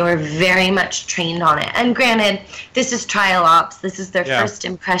that they were very much trained on it. And granted, this is trial ops. This is their first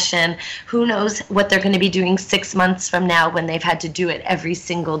impression. Who knows what they're going to be doing 6 months from now when they've had to do it every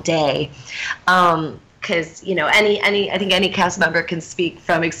single day. Because I think any cast member can speak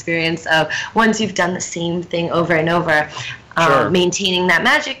from experience of once you've done the same thing over and over. Maintaining that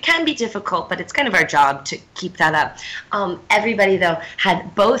magic can be difficult, but it's kind of our job to keep that up. Everybody, though,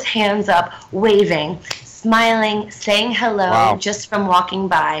 had both hands up, waving, smiling, saying hello just from walking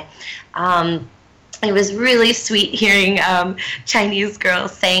by. It was really sweet hearing Chinese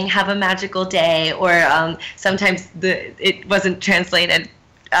girls saying "Have a magical day," or sometimes it wasn't translated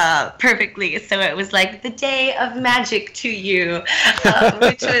perfectly, so it was like "The day of magic to you,"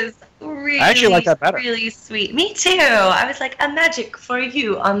 which was really, I actually like that better. Really sweet. Me too. I was like, a magic for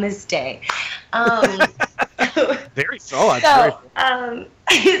you on this day. Very so.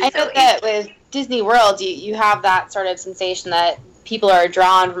 I know that with Disney World, you have that sort of sensation that people are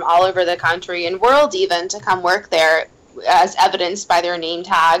drawn from all over the country and world even to come work there, as evidenced by their name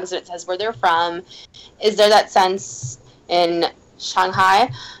tags, and it says where they're from. Is there that sense in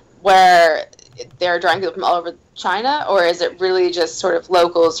Shanghai where they're drawing people from all over China, or is it really just sort of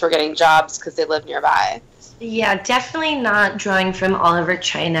locals who are getting jobs because they live nearby? Yeah, definitely not drawing from all over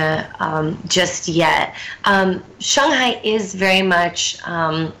China just yet. Shanghai is very much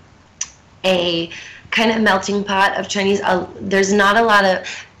a kind of melting pot of Chinese. There's not a lot of...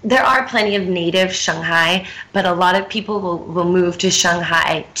 There are plenty of native Shanghai, but a lot of people will move to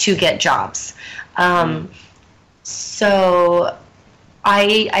Shanghai to get jobs. So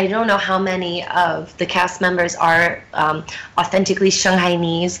I don't know how many of the cast members are authentically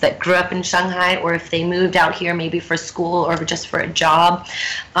Shanghainese that grew up in Shanghai, or if they moved out here maybe for school or just for a job.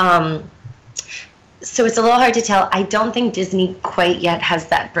 So it's a little hard to tell. I don't think Disney quite yet has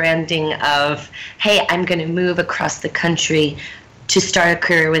that branding of, hey, I'm going to move across the country to start a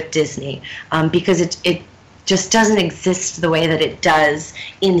career with Disney, because it just doesn't exist the way that it does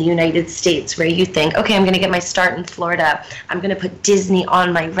in the United States, where you think, okay, I'm going to get my start in Florida. I'm going to put Disney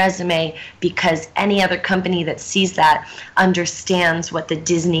on my resume, because any other company that sees that understands what the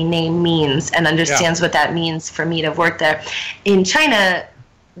Disney name means and understands what that means for me to work there. In China,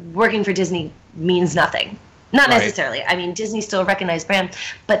 working for Disney means nothing. Not necessarily. I mean, Disney's still a recognized brand,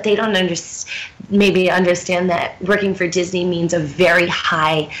 but they don't maybe understand that working for Disney means a very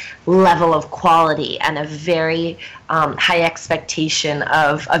high level of quality and a very high expectation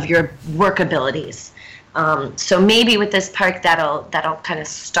of your work abilities. So maybe with this park, that'll kind of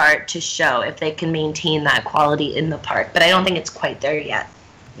start to show if they can maintain that quality in the park. But I don't think it's quite there yet.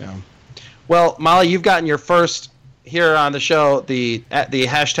 Yeah. Well, Molly, you've gotten your first here on the show. The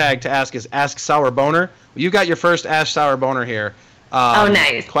hashtag to ask is Ask Sour Boner. You got your first Ask Sour Boner here.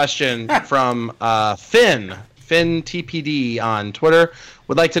 Nice. Question from Finn TPD on Twitter.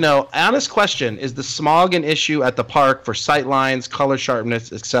 Would like to know, honest question, is the smog an issue at the park for sight lines, color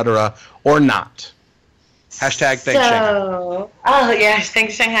sharpness, etc., or not? Hashtag thanks Shanghai. Oh yeah,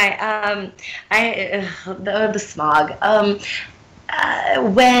 thanks Shanghai. The smog.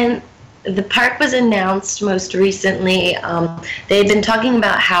 When the park was announced most recently, they had been talking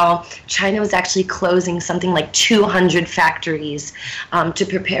about how China was actually closing something like 200 factories to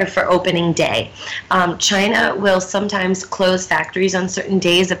prepare for opening day. China will sometimes close factories on certain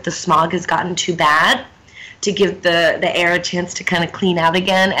days if the smog has gotten too bad, to give the air a chance to kind of clean out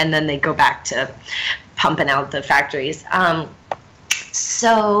again, and then they go back to pumping out the factories.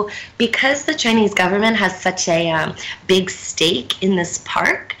 So because the Chinese government has such a big stake in this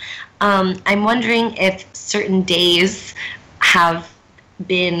park, I'm wondering if certain days have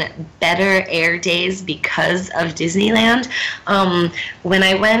been better air days because of Disneyland. When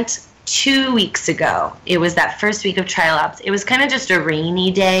I went 2 weeks ago, it was that first week of trial ops. It was kind of just a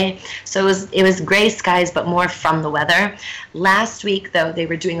rainy day, so it was gray skies, but more from the weather. Last week, though, they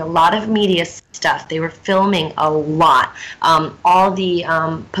were doing a lot of media stuff. They were filming a lot. All the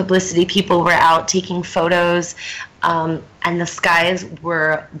publicity people were out taking photos. And the skies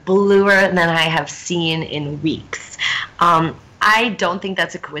were bluer than I have seen in weeks. I don't think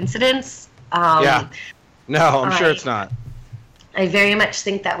that's a coincidence. No, I'm sure it's not. I very much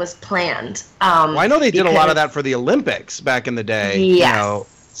think that was planned. Well, I know they did a lot of that for the Olympics back in the day. Yes. You know,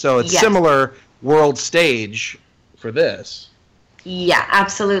 so it's similar world stage for this. Yeah,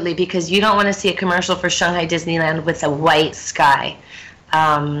 absolutely, because you don't want to see a commercial for Shanghai Disneyland with a white sky.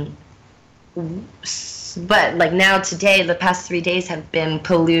 But like now today, the past 3 days have been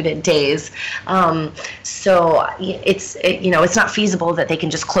polluted days. So it's not feasible that they can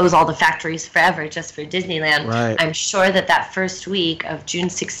just close all the factories forever just for Disneyland. Right. I'm sure that first week of June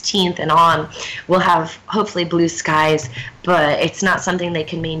 16th and on, we'll have hopefully blue skies, but it's not something they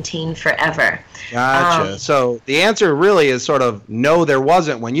can maintain forever. Gotcha. So the answer really is sort of no, there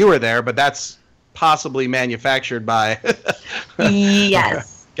wasn't when you were there, but that's possibly manufactured by.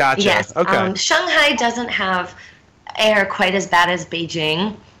 Yes. Gotcha. Yes. Okay. Shanghai doesn't have air quite as bad as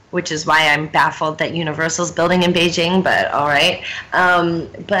Beijing, which is why I'm baffled that Universal's building in Beijing, but all right.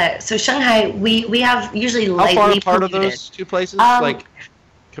 But so Shanghai, we have usually lightly polluted. How far apart polluted. are those two places, like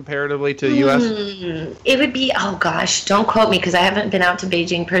comparatively to the U.S.? It would be, oh gosh, don't quote me because I haven't been out to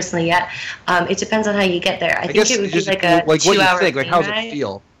Beijing personally yet. It depends on how you get there. I think it would be like a 2-hour what do you think? plane How's ride. it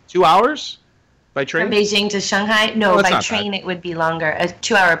feel? 2 hours? By train? From Beijing to Shanghai? No, Oh, that's by not train bad. it would be longer. A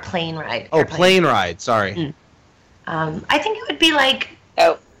 2-hour plane ride. Oh, airplane. plane ride. Sorry. I think it would be like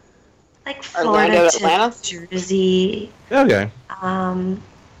Orlando Florida to Atlanta? to Jersey. Okay.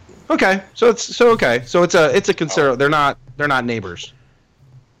 Okay. So it's a consider. They're not neighbors.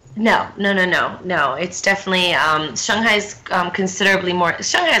 No. It's definitely Shanghai's considerably more.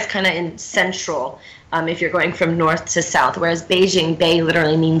 Shanghai is kind of in central if you're going from north to south, whereas Beijing, Bei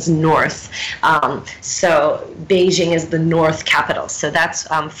literally means north. So Beijing is the north capital, so that's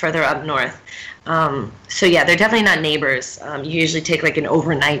further up north. So yeah, they're definitely not neighbors. You usually take like an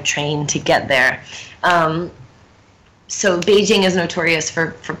overnight train to get there. So Beijing is notorious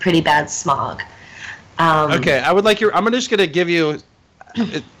for pretty bad smog. Okay, I'm just gonna give you.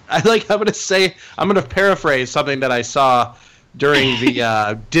 I'm gonna paraphrase something that I saw during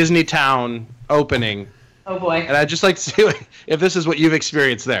the Disney Town opening. Oh boy! And I'd just like to see if this is what you've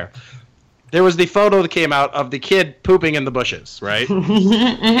experienced there. There was the photo that came out of the kid pooping in the bushes, right?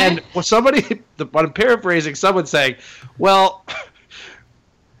 And I'm paraphrasing, someone saying, "Well,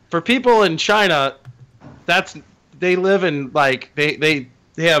 for people in China, they live in like they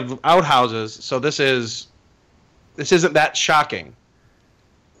have outhouses, so this isn't that shocking."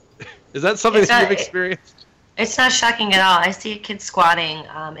 Is that something that you've experienced? It's not shocking at all. I see a kid squatting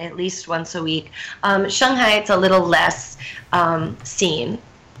at least once a week. Shanghai, it's a little less seen.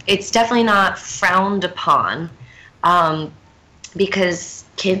 It's definitely not frowned upon because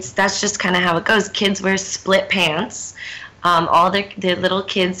kids, that's just kind of how it goes. Kids wear split pants. All their little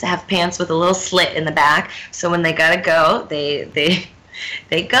kids have pants with a little slit in the back. So when they gotta go, they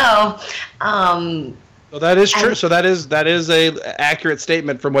go. So that is true. So that is a accurate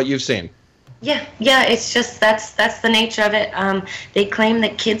statement from what you've seen. Yeah. It's just that's the nature of it. They claim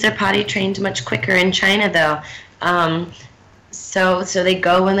that kids are potty trained much quicker in China, though. So they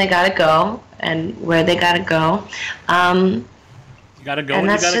go when they gotta go and where they gotta go. You gotta go when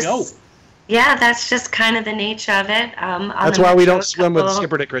you gotta go. Yeah, that's just kind of the nature of it. That's why we don't swim with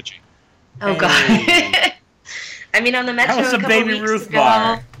Skipper Dick Ritchie. Oh God. I mean, on the Metro that was a Baby Ruth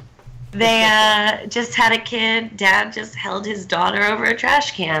bar. They just had a kid. Dad just held his daughter over a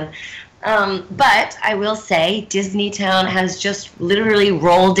trash can. But I will say, Disneytown has just literally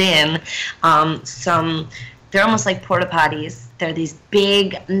rolled in they're almost like porta potties. They're these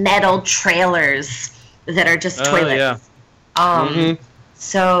big metal trailers that are just toilets. Yeah.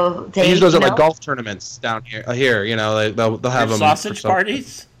 So they use those at like golf tournaments down here. They'll have them. Sausage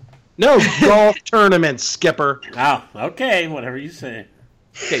parties? No, golf tournaments, Skipper. Oh, okay, whatever you say.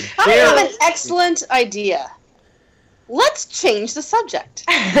 Okay, I have an excellent idea. Let's change the subject.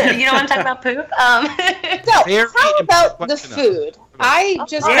 You know what I'm talking about, poop? No, how about the food? I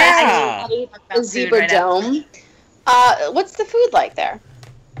just ate the Zebra Dome. What's the food like there?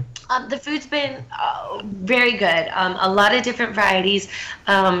 The food's been very good. A lot of different varieties.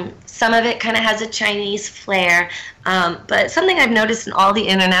 Some of it kind of has a Chinese flair. But something I've noticed in all the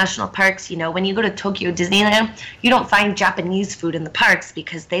international parks, when you go to Tokyo Disneyland, you don't find Japanese food in the parks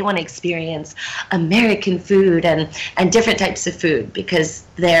because they want to experience American food and different types of food because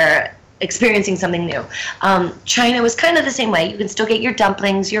they're experiencing something new. China was kind of the same way. You can still get your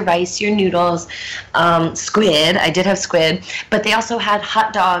dumplings, your rice, your noodles, squid. I did have squid, but they also had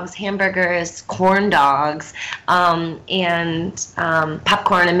hot dogs, hamburgers, corn dogs, and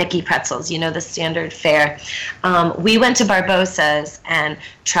popcorn and Mickey pretzels, the standard fare. We went to Barbossa's and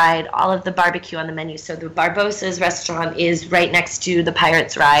tried all of the barbecue on the menu. So the Barbossa's restaurant is right next to the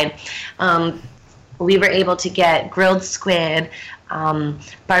Pirates ride. We were able to get grilled squid,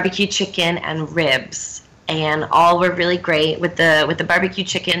 barbecue chicken, and ribs, and all were really great. With the barbecue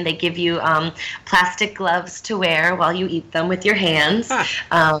chicken, they give you plastic gloves to wear while you eat them with your hands.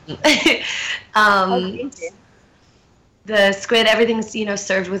 The squid, everything's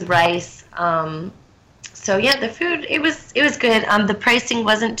served with rice. So yeah, the food it was good. The pricing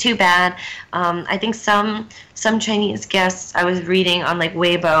wasn't too bad. I think some Chinese guests I was reading on like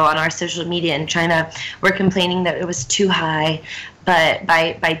Weibo on our social media in China were complaining that it was too high. But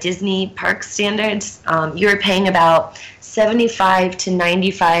by Disney park standards, you were paying about 75 to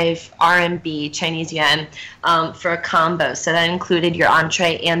 95 RMB, Chinese yuan, for a combo. So that included your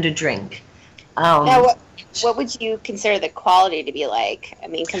entree and a drink. Now, what would you consider the quality to be like? I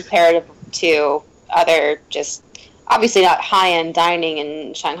mean, comparative to other, just obviously not high-end dining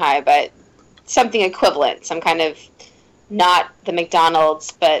in Shanghai, but something equivalent, some kind of not the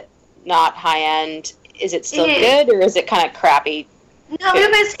McDonald's, but not high-end. Is it still good, or is it kind of crappy? No,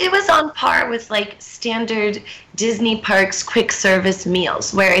 it was on par with like standard Disney parks quick service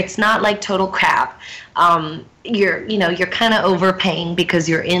meals, where it's not like total crap. You're kind of overpaying because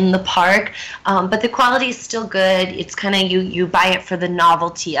you're in the park, but the quality is still good. It's kind of you buy it for the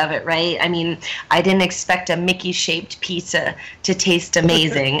novelty of it, right? I mean, I didn't expect a Mickey-shaped pizza to taste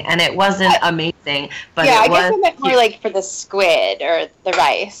amazing, and it wasn't amazing. But yeah, I guess I meant more like for the squid or the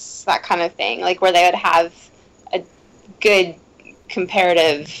rice, that kind of thing, like where they would have a good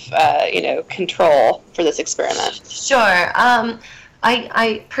comparative, control for this experiment. Sure.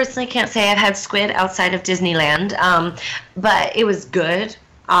 I personally can't say I've had squid outside of Disneyland, but it was good.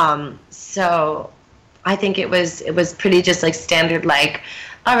 So I think it was pretty just like standard, like,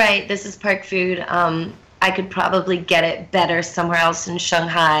 all right, this is park food. I could probably get it better somewhere else in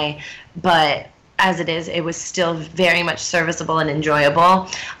Shanghai, but as it is, it was still very much serviceable and enjoyable.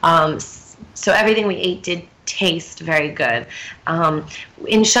 So everything we ate did taste very good.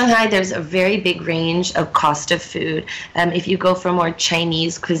 In Shanghai, there's a very big range of cost of food. If you go for more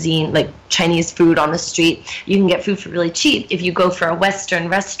Chinese cuisine, like Chinese food on the street, you can get food for really cheap. If you go for a Western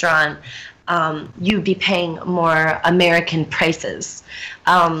restaurant, you'd be paying more American prices.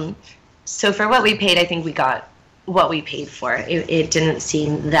 So for what we paid, I think we got what we paid for. It didn't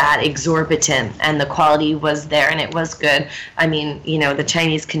seem that exorbitant, and the quality was there, and it was good. I mean, the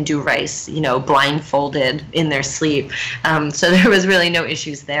Chinese can do rice, blindfolded in their sleep. So there was really no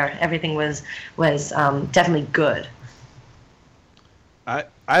issues there. Everything was definitely good. I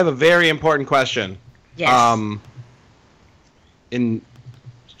have a very important question. Yes. In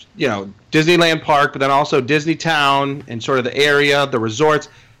Disneyland Park, but then also Disneytown and sort of the area, the resorts.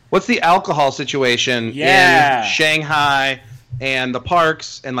 What's the alcohol situation in Shanghai and the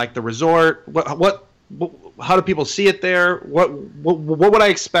parks and like the resort? What how do people see it there? What would I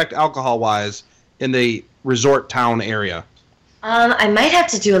expect alcohol wise in the resort town area? I might have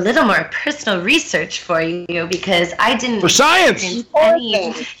to do a little more personal research for you because I didn't. For science!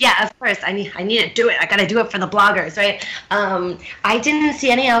 Yeah, of course. I need to do it. I got to do it for the bloggers, right? I didn't see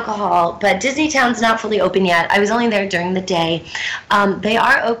any alcohol, but Disneytown's not fully open yet. I was only there during the day. They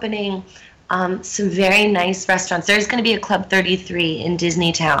are opening some very nice restaurants. There's going to be a Club 33 in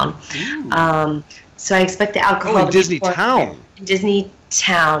Disneytown. So I expect the alcohol to be Disneytown.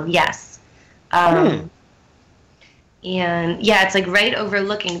 Disneytown, yes. And yeah, it's like right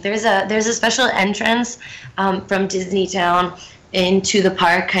overlooking. There's a special entrance from Disneytown into the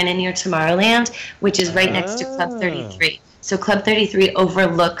park, kind of near Tomorrowland, which is right next to Club 33. So Club 33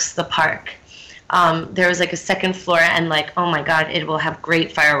 overlooks the park. There was like a second floor, and like, oh my God, it will have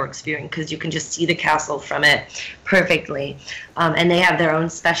great fireworks viewing because you can just see the castle from it perfectly. And they have their own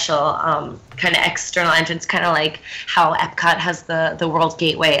special kind of external entrance, kind of like how Epcot has the World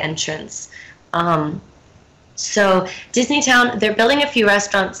Gateway entrance. So Disneytown, they're building a few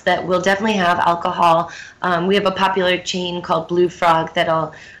restaurants that will definitely have alcohol. We have a popular chain called Blue Frog that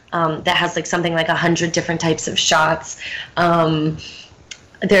has like something like 100 different types of shots.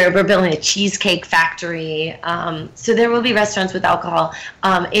 We're building a cheesecake factory. So there will be restaurants with alcohol.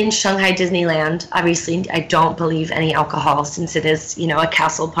 In Shanghai Disneyland, obviously, I don't believe any alcohol since it is, a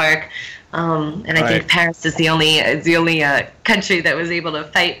castle park. And I think Paris is the only country that was able to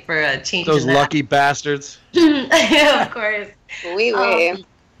fight for a change. Those lucky bastards. Yeah, of course. Oui.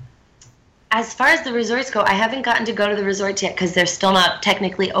 As far as the resorts go, I haven't gotten to go to the resorts yet because they're still not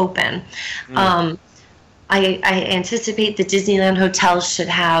technically open. I anticipate the Disneyland hotels should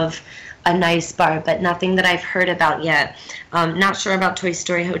have a nice bar, but nothing that I've heard about yet. Not sure about Toy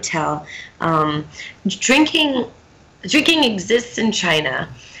Story Hotel. Drinking exists in China.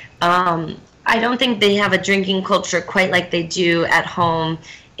 I don't think they have a drinking culture quite like they do at home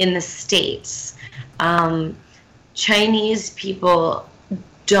in the States. Chinese people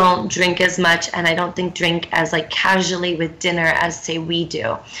don't drink as much, and I don't think drink as like casually with dinner as say we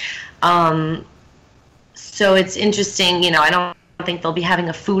do. So it's interesting, I don't think they'll be having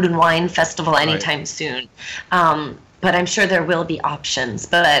a food and wine festival anytime soon. But I'm sure there will be options.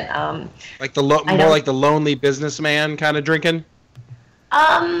 But like more like the lonely businessman kind of drinking.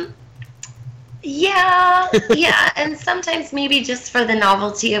 Yeah, and sometimes maybe just for the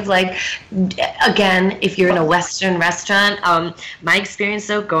novelty of like, again, if you're in a Western restaurant, my experience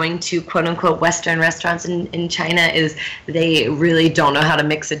though going to quote unquote Western restaurants in China is they really don't know how to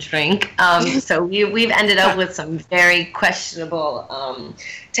mix a drink. So we've ended up with some very questionable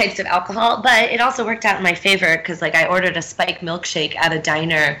types of alcohol, but it also worked out in my favor because like I ordered a spike milkshake at a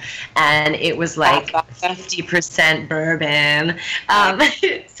diner and it was like 50% bourbon.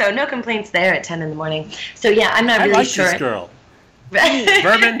 So no complaints there at 10 in the morning. So yeah, I'm not really sure. I like this girl.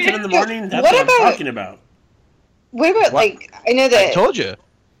 Bourbon 10 in the morning? That's what I'm talking about. What about like, I know that I told you.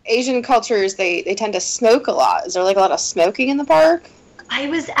 Asian cultures, they tend to smoke a lot. Is there like a lot of smoking in the park? I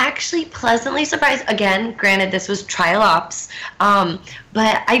was actually pleasantly surprised. Again, granted, this was trial ops,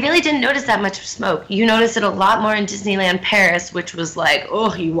 but I really didn't notice that much smoke. You notice it a lot more in Disneyland Paris, which was like,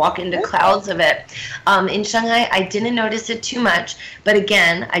 oh, you walk into clouds of it. In Shanghai, I didn't notice it too much, but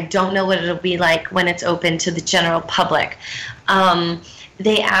again, I don't know what it'll be like when it's open to the general public.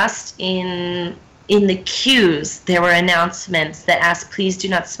 They asked in in the queues, there were announcements that asked, please do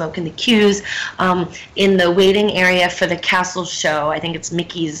not smoke in the queues. In the waiting area for the castle show, I think it's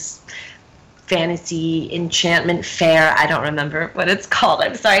Mickey's Fantasy Enchantment Fair. I don't remember what it's called.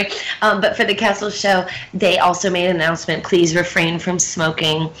 I'm sorry. But for the castle show, they also made an announcement, please refrain from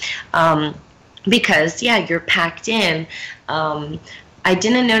smoking. Because, yeah, you're packed in. I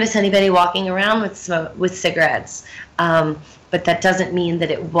didn't notice anybody walking around with cigarettes. But that doesn't mean that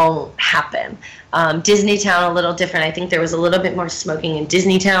it won't happen. Disneytown, a little different. I think there was a little bit more smoking in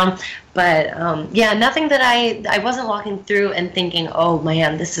Disneytown. But, yeah, nothing that I wasn't walking through and thinking, oh,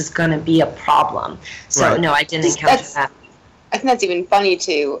 man, this is going to be a problem. So, right. No, I didn't encounter that. I think that's even funny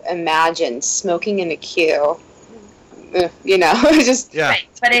to imagine smoking in a queue. You know, just yeah. Right.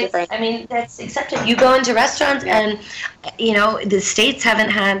 But it's, I mean, that's accepted. You go into restaurants and, you know, the States haven't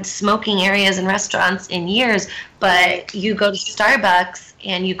had smoking areas in restaurants in years, but you go to Starbucks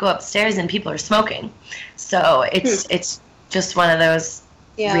and you go upstairs and people are smoking. So it's just one of those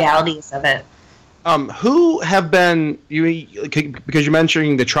realities of it. Who have been, because you're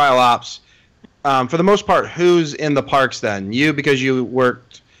mentioning the trial ops, for the most part, who's in the parks then? You, because you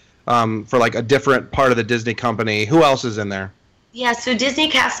worked for like a different part of the Disney company. Who else is in there? Yeah, so Disney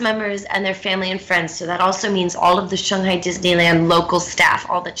cast members and their family and friends. So that also means all of the Shanghai Disneyland local staff,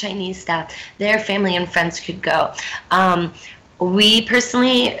 all the Chinese staff, their family and friends could go. We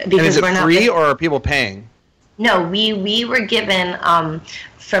personally, because we're not free or are people paying? No, we were given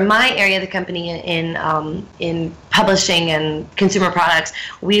for my area of the company in publishing and consumer products.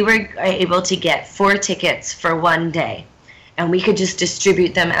 We were able to get 4 tickets for one day. And we could just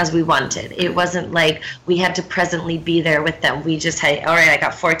distribute them as we wanted. It wasn't like we had to presently be there with them. We just had, all right, I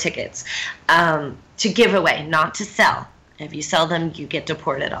got 4 tickets to give away, not to sell. If you sell them, you get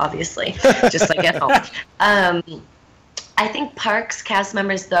deported, obviously, just like at home. I think parks cast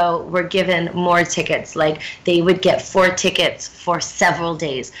members, though, were given more tickets. Like, they would get 4 tickets for several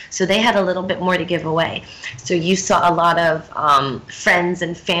days. So they had a little bit more to give away. So you saw a lot of friends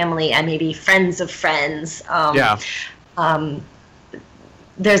and family and maybe friends of friends.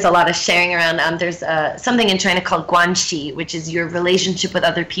 There's a lot of sharing around. There's something in China called guanxi, which is your relationship with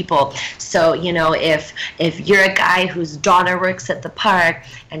other people. So, you know, if you're a guy whose daughter works at the park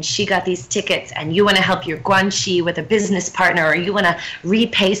and she got these tickets and you want to help your guanxi with a business partner, or you want to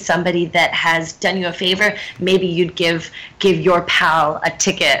repay somebody that has done you a favor, maybe you'd give your pal a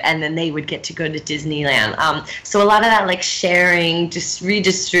ticket and then they would get to go to Disneyland. So a lot of that, like sharing, just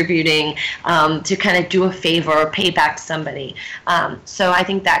redistributing to kind of do a favor or pay back somebody. So I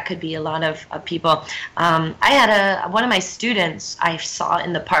think that could be a lot of people. I had one of my students I saw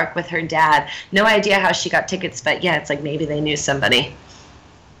in the park with her dad. No idea how she got tickets, but yeah, it's like maybe they knew somebody.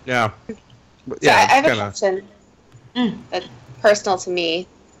 Yeah. So I have a question that's personal to me.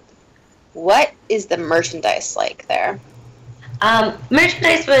 What is the merchandise like there?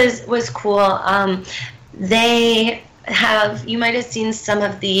 Merchandise was cool. They have, you might have seen some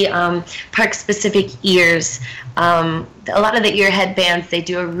of the park-specific ears. A lot of the ear headbands, they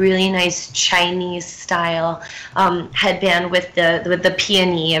do a really nice Chinese-style headband with the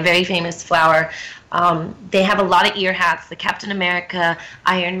peony, a very famous flower. They have a lot of ear hats, the Captain America,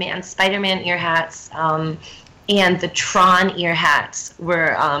 Iron Man, Spider-Man ear hats, and the Tron ear hats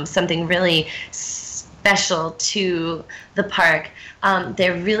were something really special to the park.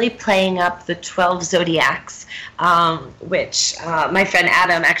 They're really playing up the 12 zodiacs, which my friend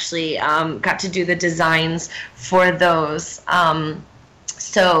Adam actually got to do the designs for those.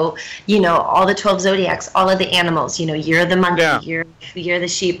 So, you know, all the 12 zodiacs, all of the animals, you know, you're the monkey, you're the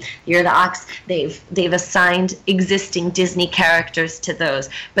sheep, you're the ox. They've assigned existing Disney characters to those,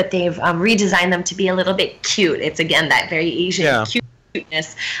 but they've redesigned them to be a little bit cute. It's, again, that very Asian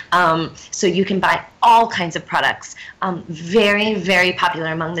cuteness. So you can buy all kinds of products. Very, very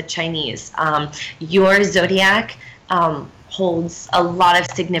popular among the Chinese. Your zodiac holds a lot of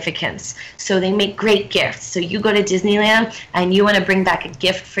significance. So they make great gifts. So you go to Disneyland and you want to bring back a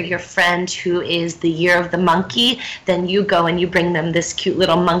gift for your friend who is the year of the monkey, then you go and you bring them this cute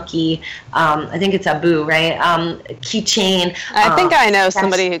little monkey, I think it's Abu, right? Keychain. I think I know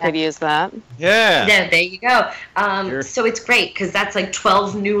somebody who could use that. Yeah. There you go. Sure. So it's great because that's like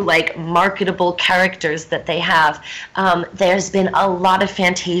 12 new like marketable characters that they have. There's been a lot of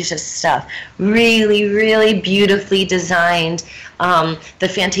Fantasia stuff. Really, really beautifully designed. The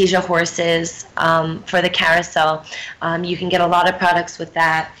Fantasia horses for the carousel. You can get a lot of products with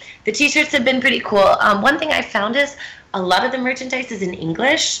that. The t-shirts have been pretty cool. One thing I found is a lot of the merchandise is in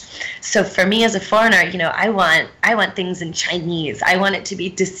English. So for me as a foreigner, you know, I want things in Chinese. I want it to be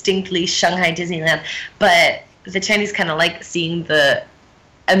distinctly Shanghai Disneyland. But the Chinese kind of like seeing the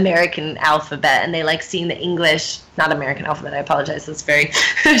American alphabet, and they like seeing the English, not American alphabet, I apologize, that's very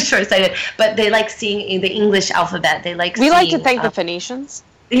short-sighted, but they like seeing the English alphabet. They like we seeing, like to thank the Phoenicians.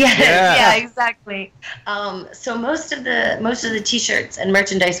 Yeah, exactly. So most of the t-shirts and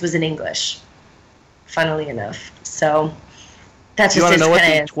merchandise was in English, funnily enough. So that's you just want to know what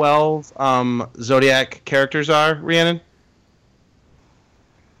the 12 Zodiac characters are, Rhiannon?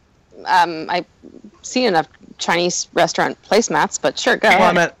 I've seen enough Chinese restaurant placemats, but sure, go ahead. Well,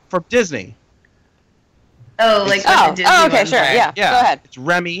 I meant from Disney. Oh, like the Disney okay, ones, sure, right? yeah, go ahead. It's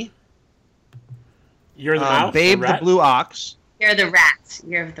Remy. You're the mouse, Babe the the rat? Blue Ox. You're the rat.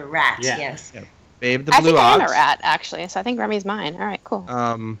 You're the rat. Yeah. Yes. Yeah. Babe the I Blue think Ox. I'm a rat, actually, so I think Remy's mine. All right, cool.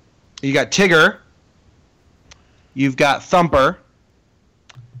 You got Tigger. You've got Thumper.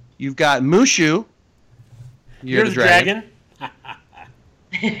 You've got Mushu. You're the dragon.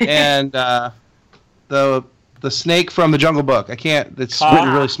 And the snake from the Jungle Book. I can't. It's Ka.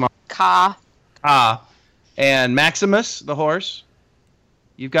 written really small. Ka. And Maximus, the horse.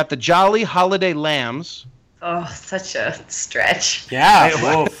 You've got the Jolly Holiday Lambs. Oh, such a stretch.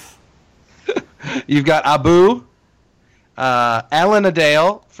 Yeah. Woof. You've got Abu, Alan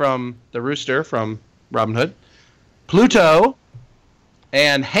Adale from the Rooster from Robin Hood, Pluto,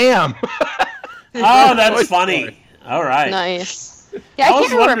 and Ham. Oh, that's funny. All right. Nice. Yeah, I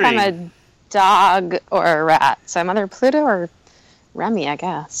can't remember if I'm a dog or a rat, so I'm either Pluto or Remy, I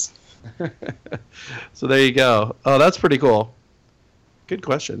guess. So there you go. Oh, that's pretty cool. Good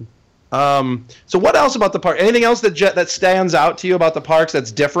question. So what else about the park? Anything else that stands out to you about the parks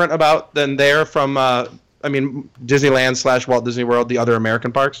that's different than there from Disneyland / Walt Disney World, the other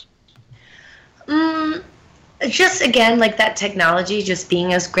American parks? Just again, like that technology just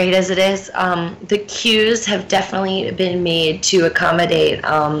being as great as it is. The queues have definitely been made to accommodate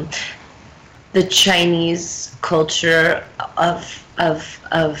the Chinese culture of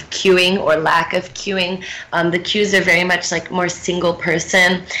queuing or lack of queuing. The queues are very much like more single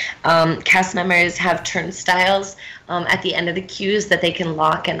person. Cast members have turnstiles at the end of the queues that they can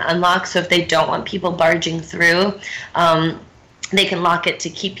lock and unlock. So if they don't want people barging through, they can lock it to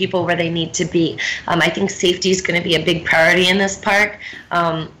keep people where they need to be. I think safety is going to be a big priority in this park,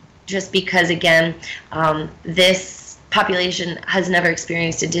 just because, again, this population has never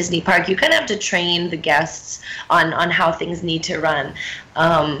experienced a Disney park. You kind of have to train the guests on how things need to run.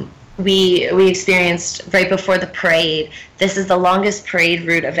 We experienced right before the parade. This is the longest parade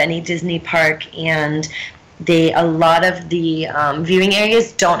route of any Disney park, and a lot of the viewing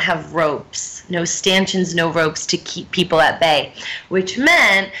areas don't have ropes, no stanchions, no ropes to keep people at bay, which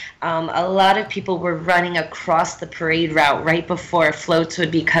meant a lot of people were running across the parade route right before floats would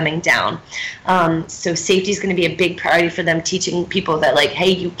be coming down. So safety is going to be a big priority for them, teaching people that, like,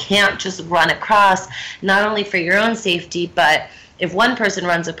 hey, you can't just run across, not only for your own safety, but if one person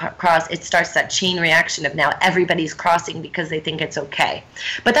runs across, it starts that chain reaction of now everybody's crossing because they think it's okay.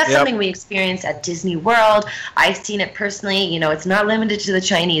 But that's something we experience at Disney World. I've seen it personally. You know, it's not limited to the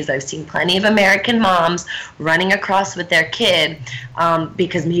Chinese. I've seen plenty of American moms running across with their kid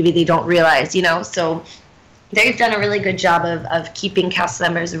because maybe they don't realize, you know. So they've done a really good job of keeping cast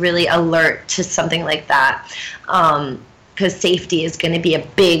members really alert to something like that. Because safety is going to be a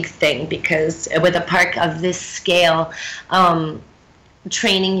big thing, because with a park of this scale,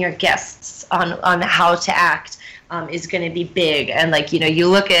 training your guests on how to act is going to be big. And, like, you know, you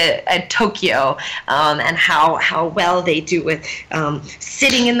look at Tokyo and how well they do with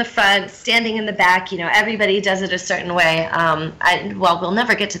sitting in the front, standing in the back. You know, everybody does it a certain way. We'll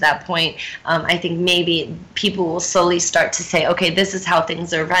never get to that point. I think maybe people will slowly start to say, okay, this is how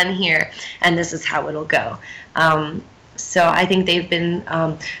things are run here, and this is how it'll go. So I think they've been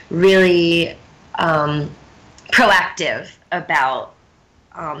really proactive about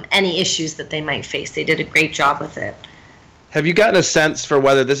any issues that they might face. They did a great job with it. Have you gotten a sense for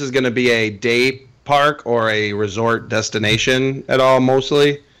whether this is going to be a day park or a resort destination at all,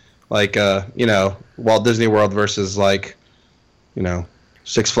 mostly? Like, you know, Walt Disney World versus, like, you know,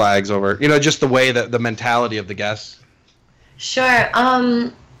 Six Flags over, you know, just the way that the mentality of the guests? Sure.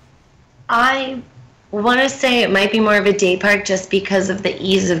 I want to say it might be more of a day park just because of the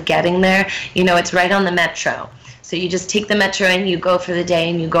ease of getting there. You know, it's right on the metro. So you just take the metro and you go for the day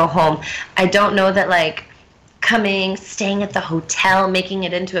and you go home. I don't know that, like, staying at the hotel, making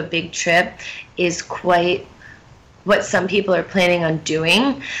it into a big trip is quite what some people are planning on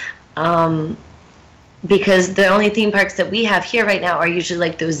doing. Because the only theme parks that we have here right now are usually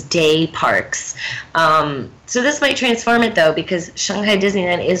like those day parks. So this might transform it, though, because Shanghai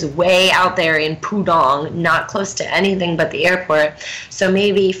Disneyland is way out there in Pudong, not close to anything but the airport. So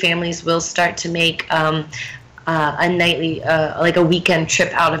maybe families will start to make a nightly, like a weekend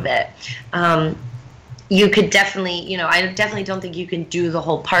trip out of it. You could definitely, I definitely don't think you can do the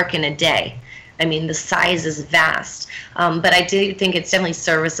whole park in a day. I mean, the size is vast, but I do think it's definitely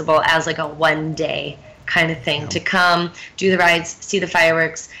serviceable as like a one-day kind of thing to come, do the rides, see the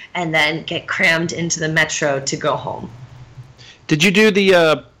fireworks, and then get crammed into the metro to go home. Did you do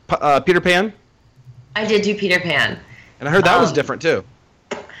the Peter Pan? I did do Peter Pan. And I heard that was different too.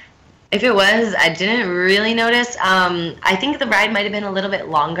 If it was, I didn't really notice. I think the ride might have been a little bit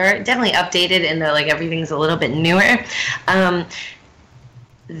longer. Definitely updated in that like everything's a little bit newer.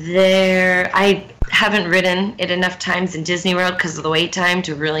 I haven't ridden it enough times in Disney World because of the wait time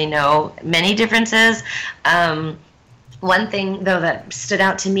to really know many differences. One thing though that stood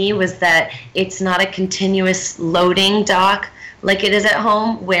out to me was that it's not a continuous loading dock like it is at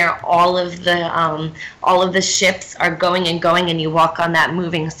home, where all of the ships are going and you walk on that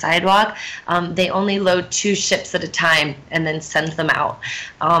moving sidewalk. They only load 2 ships at a time and then send them out.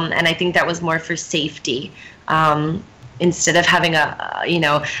 And I think that was more for safety. Instead of having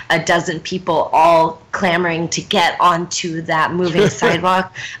a dozen people all clamoring to get onto that moving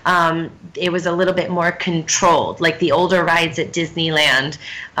sidewalk, it was a little bit more controlled, like the older rides at Disneyland,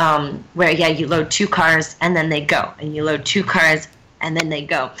 where you load 2 cars and then they go, and you load 2 cars and then they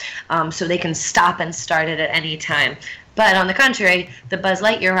go, so they can stop and start it at any time. But on the contrary, the Buzz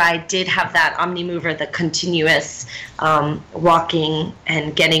Lightyear ride did have that Omnimover, the continuous walking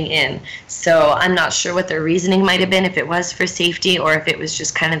and getting in. So I'm not sure what their reasoning might have been, if it was for safety or if it was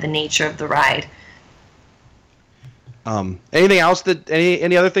just kind of the nature of the ride. Anything else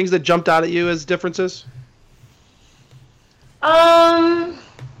any other things that jumped out at you as differences?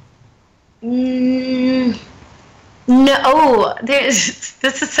 No, this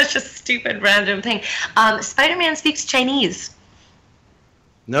is such a stupid random thing. Spider-Man speaks Chinese.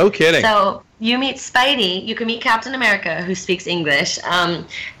 No kidding. So you meet Spidey, you can meet Captain America, who speaks English, and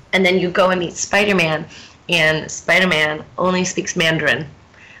then you go and meet Spider-Man, and Spider-Man only speaks Mandarin.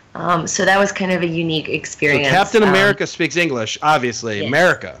 So that was kind of a unique experience. So Captain America speaks English, obviously. Yes.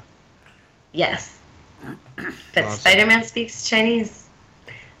 America. Yes. But awesome. Spider-Man speaks Chinese.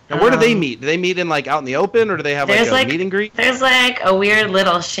 And where do they meet? Do they meet in like out in the open, or do they have like a meet and greet? There's like a weird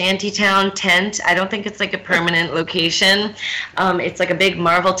little shantytown tent. I don't think it's like a permanent location. It's like a big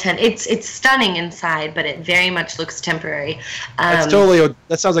Marvel tent. It's stunning inside, but it very much looks temporary.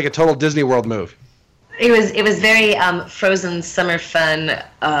 That sounds like a total Disney World move. It was very Frozen Summer Fun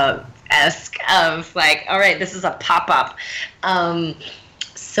esque of like, all right, this is a pop up.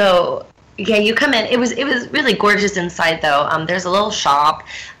 So. Yeah, you come in. It was really gorgeous inside, though. There's a little shop.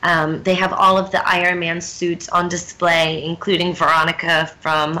 They have all of the Iron Man suits on display, including Veronica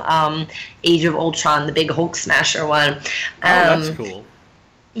from Age of Ultron, the big Hulk Smasher one. That's cool.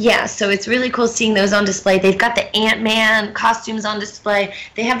 Yeah, so it's really cool seeing those on display. They've got the Ant-Man costumes on display.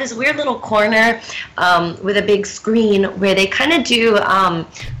 They have this weird little corner with a big screen where they kind of do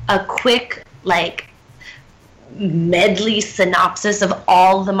a quick, like, medley synopsis of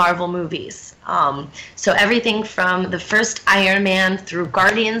all the Marvel movies. So everything from the first Iron Man through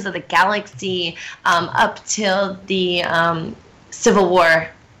Guardians of the Galaxy up till the Civil War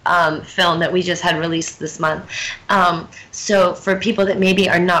film that we just had released this month. So for people that maybe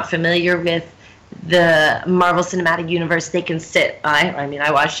are not familiar with the Marvel Cinematic Universe, they can sit,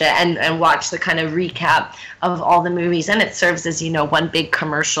 I watched it, and watch the kind of recap of all the movies, and it serves as, one big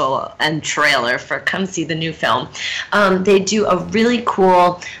commercial and trailer for come see the new film. They do a really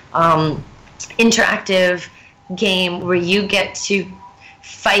cool interactive game where you get to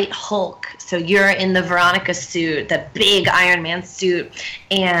fight Hulk. So you're in the Veronica suit, the big Iron Man suit,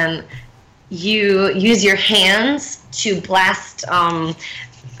 and you use your hands to blast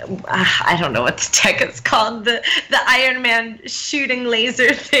I don't know what the tech is called, the Iron Man shooting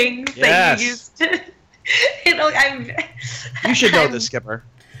laser things that you used to. You should know this, Skipper.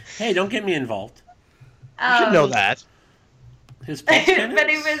 Hey, don't get me involved. You should know that. His but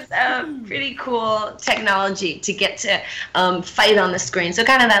it was pretty cool technology to get to fight on the screen. So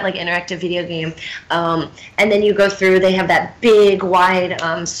kind of that like interactive video game. And then you go through, they have that big wide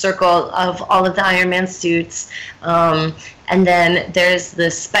circle of all of the Iron Man suits. And then there's the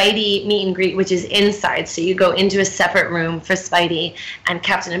Spidey meet and greet, which is inside. So you go into a separate room for Spidey, and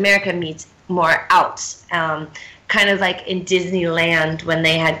Captain America meets more out. Kind of like in Disneyland when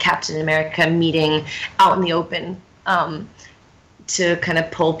they had Captain America meeting out in the open to kind of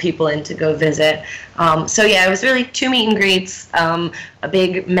pull people in to go visit. So yeah, it was really 2 meet and greets, a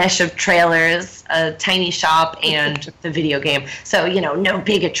big mesh of trailers, a tiny shop, and the video game. So, no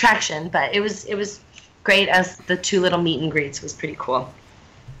big attraction, but it was great as the 2 little meet and greets was pretty cool.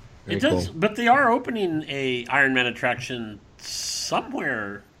 Very it does, cool. but they are opening a Iron Man attraction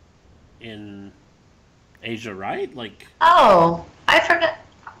somewhere in Asia, right? Like, Oh, I forgot.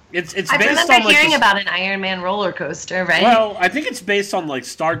 it's I based remember on like hearing this- about an Iron Man roller coaster, right? Well, I think it's based on like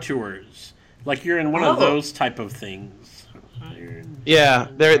Star Tours. Like you're in one of Oh. those type of things. Yeah,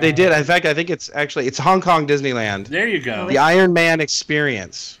 they did. In fact, I think it's Hong Kong Disneyland. There you go. The Iron Man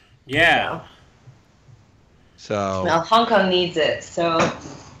experience. Yeah. So Well, Hong Kong needs it, so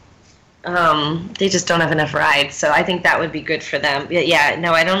they just don't have enough rides. So I think that would be good for them. Yeah,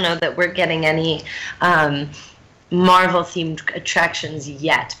 no, I don't know that we're getting any Marvel-themed attractions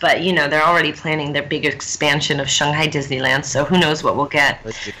yet, but you know they're already planning their big expansion of Shanghai Disneyland. So who knows what we'll get?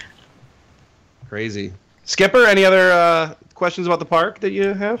 crazy. Skipper, any other questions about the park that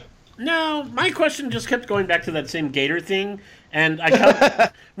you have? No, my question just kept going back to that same gator thing, and I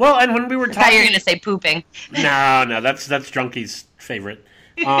kept, well, and when we were I thought you were talking, going to say pooping. no, that's Drunkie's favorite.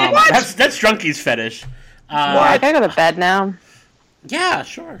 That's Drunkie's fetish. I gotta go to bed now. Yeah,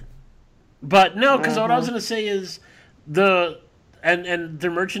 sure. But no, because what I was going to say is and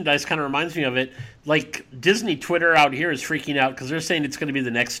their merchandise kind of reminds me of it. Like Disney Twitter out here is freaking out because they're saying it's going to be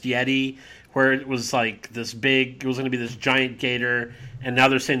the next Yeti, where it was like this big, it was going to be this giant gator, and now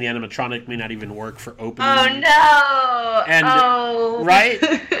they're saying the animatronic may not even work for opening. Oh no! And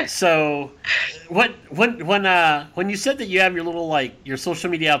right, so when you said that you have your little like your social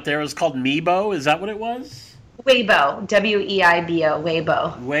media out there, it was called Meebo. Is that what it was? Weibo, Weibo,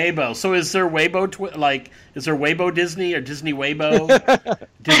 Weibo. Weibo. So is there Weibo is there Weibo Disney or Disney Weibo?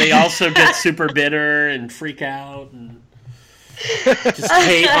 Do they also get super bitter and freak out and just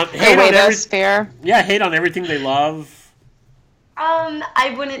hate on hate on everything they love?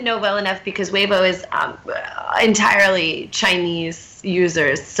 I wouldn't know well enough because Weibo is entirely Chinese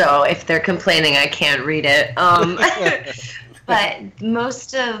users, so if they're complaining, I can't read it. But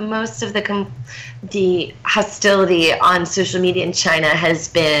most of the hostility on social media in China has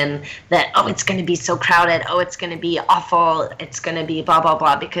been that, oh, it's going to be so crowded, oh, it's going to be awful, it's going to be blah, blah,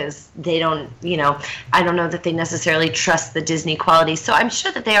 blah, because they don't, I don't know that they necessarily trust the Disney quality. So I'm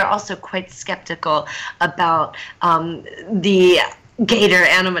sure that they are also quite skeptical about the gator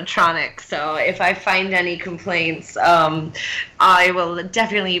animatronic. So if I find any complaints, I will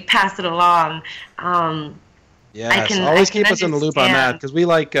definitely pass it along. Yes, always keep us in the loop on that because we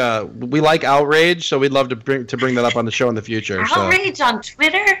like outrage, so we'd love to bring that up on the show in the future. Outrage on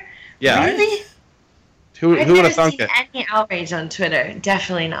Twitter? Yeah. Really? Who would have thunk it? I've never seen any outrage on Twitter.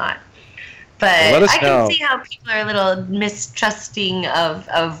 Definitely not. But well, I can see how people are a little mistrusting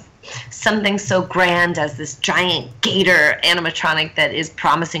of something so grand as this giant gator animatronic that is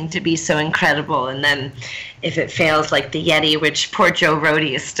promising to be so incredible, and then if it fails like the Yeti, which poor Joe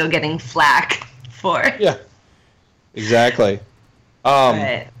Rohde is still getting flack for. Yeah. Exactly.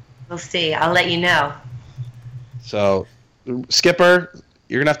 But we'll see. I'll let you know. So, Skipper,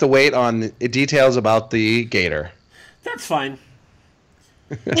 you're gonna have to wait on details about the gator. That's fine.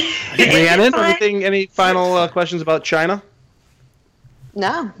 Rhiannon, any final questions about China?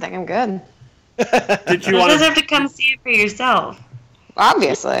 No, I think I'm good. Did you You want just have to come see it for yourself.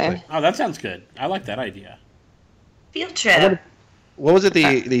 Obviously. Oh, that sounds good. I like that idea. Field trip. What was it? The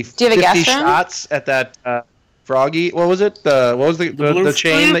Do you have 50 a guest room? shots at that Froggy. What was it? What was the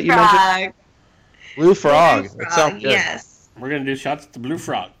chain Blue that you Frog. mentioned? Blue Frog. Blue That sounds Frog, good. yes. We're gonna do shots at the Blue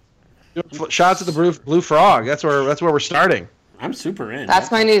Frog. Shots at the Blue Frog. That's where we're starting. I'm super in.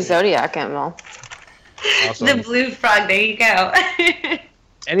 That's my new Zodiac animal. Awesome. The Blue Frog. There you go.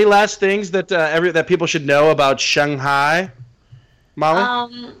 Any last things that that people should know about Shanghai,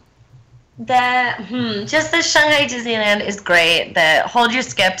 Molly? Just the Shanghai Disneyland is great. Hold your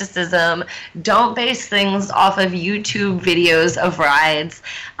skepticism. Don't base things off of YouTube videos of rides.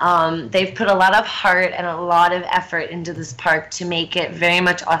 They've put a lot of heart and a lot of effort into this park to make it very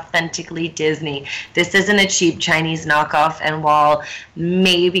much authentically Disney. This isn't a cheap Chinese knockoff, and while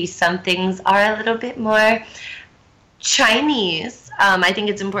maybe some things are a little bit more Chinese, I think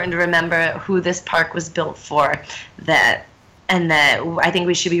it's important to remember who this park was built for. And that I think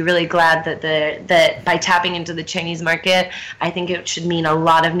we should be really glad that by tapping into the Chinese market, I think it should mean a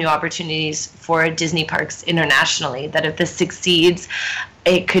lot of new opportunities for Disney parks internationally. That if this succeeds,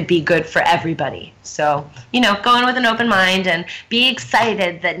 it could be good for everybody. So, go in with an open mind and be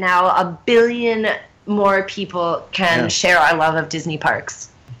excited that now 1 billion more people can share our love of Disney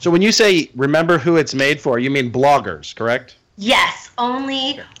parks. So when you say remember who it's made for, you mean bloggers, correct? Yes,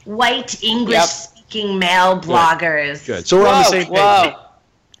 only white English-speaking male bloggers. Good. So we're on the same page.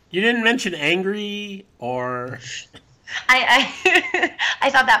 You didn't mention angry or. I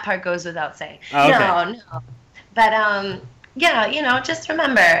thought that part goes without saying. Oh, okay. No. But yeah, just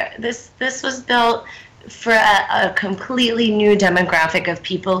remember this was built for a completely new demographic of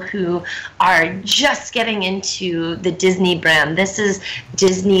people who are just getting into the Disney brand. This is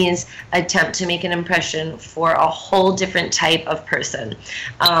Disney's attempt to make an impression for a whole different type of person.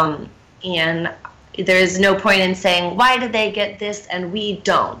 And there is no point in saying, why do they get this and we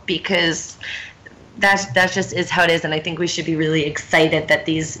don't? Because that just is how it is, and I think we should be really excited that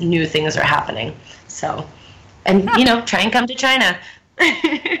these new things are happening. So, and, try and come to China.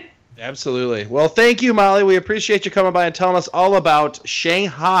 Absolutely. Well, thank you, Molly. We appreciate you coming by and telling us all about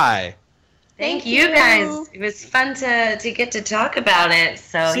Shanghai. Thank you, guys. It was fun to get to talk about it.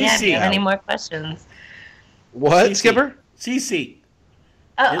 So, yeah, if you have any more questions. What, Skipper? Cece.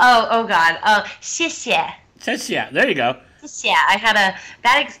 Oh, God. 谢谢. 谢谢. There you go. Yeah, I had a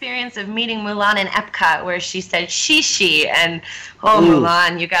bad experience of meeting Mulan in Epcot where she said she, and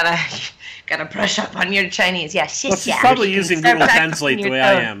Mulan, you gotta brush up on your Chinese. Yeah, 谢谢. Well, she's probably using Google Translate the way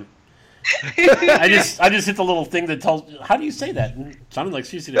I am. I just hit the little thing that tells. How do you say that? It sounded like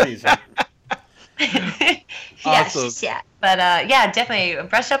Cece to me. So. Awesome. Yeah. But yeah, definitely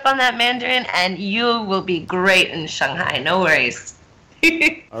brush up on that Mandarin, and you will be great in Shanghai. No worries.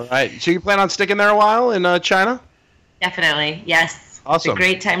 All right. So you plan on sticking there a while in China? Definitely, yes. Awesome. It's a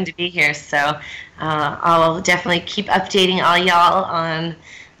great time to be here. So I'll definitely keep updating all y'all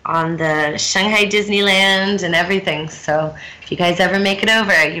on the Shanghai Disneyland and everything. So if you guys ever make it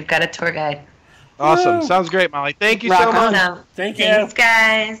over, you've got a tour guide. Awesome. Woo. Sounds great, Molly. Thank you so much. Awesome. Thank you. Thanks,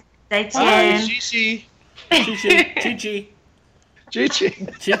 guys. Bye, Chi-chi. Chi-chi. Chi-chi.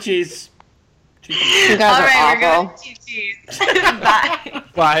 Chi-chi's. You guys all right, are awful. we're going to Bye.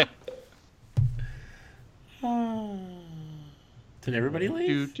 Bye. Did everybody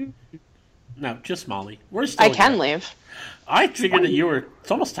leave? No, just Molly. We're still I can leave. I figured that you were.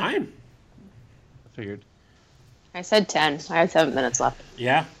 It's almost time. I figured. I said 10. I have 7 minutes left.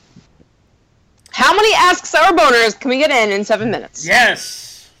 Yeah. How many Ask Sour Boners can we get in 7 minutes?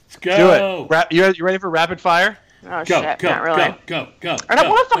 Yes. Let's go. Do it. You ready for rapid fire? Oh, Go, shit. go, Not really. go. I don't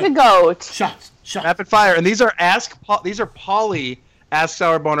want to fucking goat. Shots. Rapid fire. And these are Polly Ask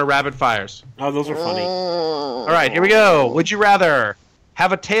Sour Boner rapid fires. Oh, those are funny. All right, here we go. Would you rather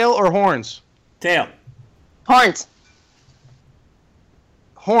have a tail or horns? Tail. Horns.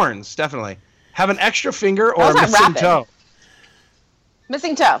 Horns, definitely. Have an extra finger or How's a that missing rapid? toe?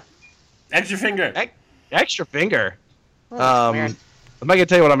 Missing toe. Extra finger. Extra finger. Weird. I'm not gonna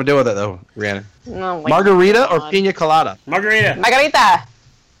tell you what I'm gonna do with it though, Rihanna. No, Margarita or pina colada? Margarita. Margarita.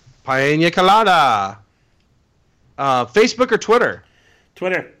 Pina colada. Facebook or Twitter?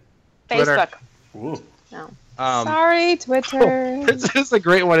 Twitter. Facebook. Ooh. No. Um, Sorry, Twitter. This is a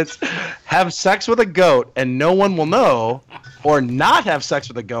great one. It's have sex with a goat and no one will know, or not have sex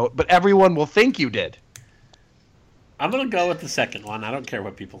with a goat, but everyone will think you did. I'm going to go with the second one. I don't care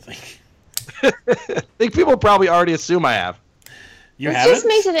what people think. I think people probably already assume I have. It just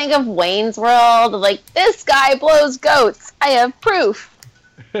makes you think of Wayne's World. Like, this guy blows goats. I have proof.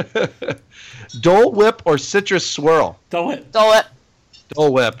 Dole Whip or Citrus Swirl? Dole Whip. Dole Whip.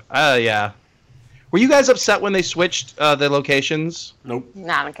 Dole Whip. Yeah. Were you guys upset when they switched the locations? Nope.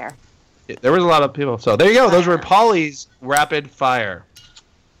 No, I don't care. There was a lot of people. So there you go. Those were Polly's rapid fire.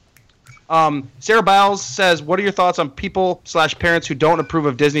 Sarah Biles says, what are your thoughts on people/parents who don't approve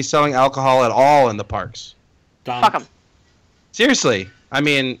of Disney selling alcohol at all in the parks? Fuck them. Seriously. I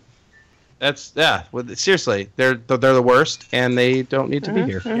mean, that's, yeah. Seriously. They're the worst, and they don't need to be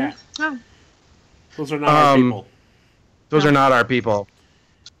here. Yeah. Oh. Those are not our people. Those are not our people.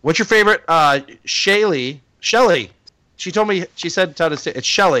 What's your favorite? Shelly. She told me, she said, it's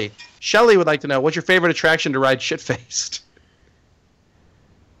Shelly. Shelly would like to know, what's your favorite attraction to ride shit-faced?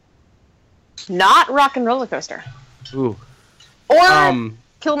 Not Rock and Roller Coaster. Ooh. Or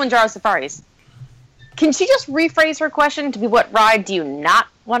Kilimanjaro Safaris. Can she just rephrase her question to be, what ride do you not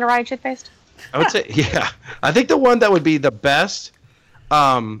want to ride shit-faced? I would say, yeah. I think the one that would be the best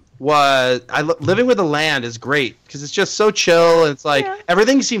was Living with the Land is great because it's just so chill and it's like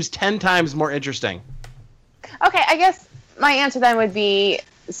everything seems 10 times more interesting. Okay, I guess my answer then would be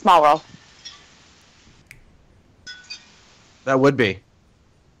Small World. That would be.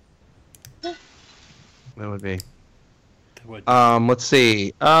 That would be. Let's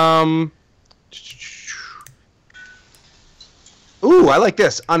see. Ooh, I like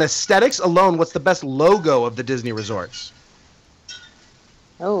this. On aesthetics alone, what's the best logo of the Disney resorts?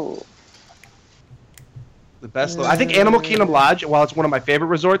 Oh. The best logo. I think Animal Kingdom Lodge, while it's one of my favorite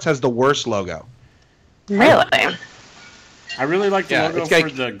resorts, has the worst logo. Really? I really like the logo for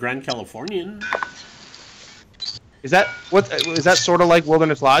the Grand Californian. Is that sort of like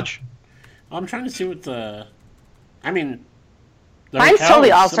Wilderness Lodge? I'm trying to see what the... I mean, Mine's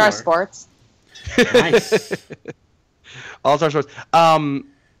totally All-Star Sports. Nice. All-Star Sports.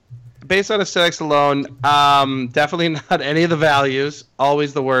 Based on aesthetics alone, definitely not any of the values.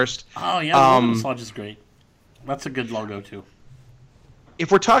 Always the worst. Oh yeah, the massage is great. That's a good logo too.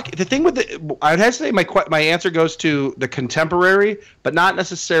 If we're talking, the thing with I'd have to say my answer goes to the contemporary, but not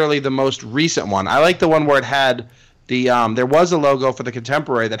necessarily the most recent one. I like the one where it had the there was a logo for the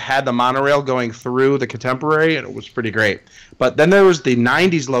contemporary that had the monorail going through the contemporary, and it was pretty great. But then there was the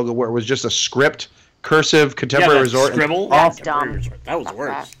 '90s logo where it was just a script, cursive contemporary resort. Scribble. That's dumb. That was the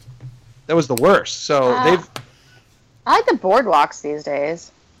worst. That was the worst. So they've. I like the boardwalks these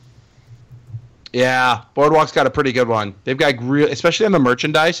days. Yeah, Boardwalk's got a pretty good one. They've got especially on the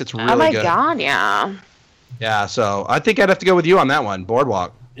merchandise, it's really good. Oh my god, yeah. Yeah, so I think I'd have to go with you on that one,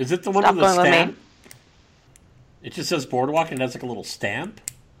 Boardwalk. Is it the one with the stamp? It just says Boardwalk and it has like a little stamp.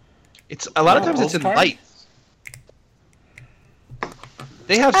 It's a lot of times it's in lights.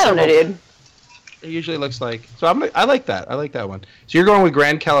 They have. I don't know, dude. It usually looks like. So I like that. I like that one. So you're going with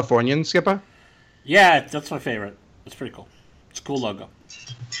Grand Californian, Skipper? Yeah, that's my favorite. It's pretty cool. It's a cool logo.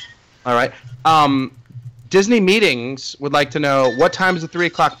 All right. Disney Meetings would like to know what time is the 3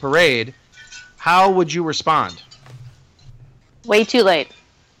 o'clock parade. How would you respond? Way too late.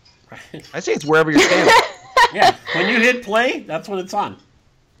 I say it's wherever you're standing. Yeah, when you hit play, that's when it's on.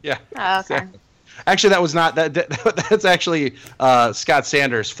 Yeah. Oh, okay. Exactly. Actually, that was not that. That's actually Scott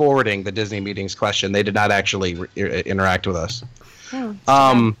Sanders forwarding the Disney Meetings question. They did not actually interact with us.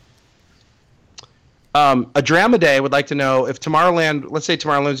 Adramade would like to know if Tomorrowland, let's say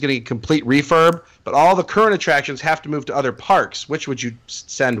Tomorrowland is getting a complete refurb, but all the current attractions have to move to other parks. Which would you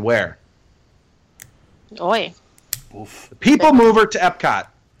send where? Oi. Oof. People mover to Epcot.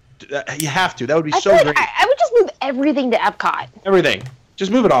 You have to. That would be so great. I would just move everything to Epcot. Everything.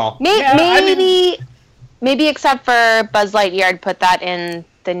 Just move it all. Maybe except for Buzz Lightyear, I'd put that in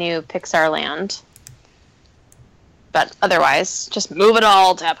the new Pixar Land. But otherwise, just move it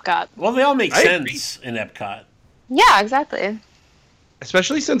all to Epcot. Well, they all make sense in Epcot. Yeah, exactly.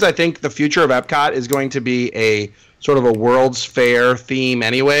 Especially since I think the future of Epcot is going to be a sort of a World's Fair theme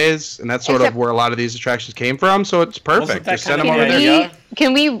anyways, and that's sort of where a lot of these attractions came from, so it's perfect. Just send them over there.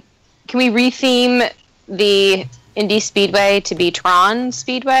 Can we retheme the Indy Speedway to be Tron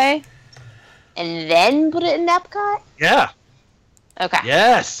Speedway? And then put it in Epcot? Yeah. Okay.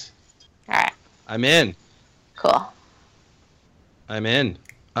 Yes. All right. I'm in. Cool. I'm in.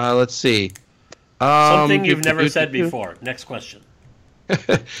 Let's see. Something you've never said before. Next question.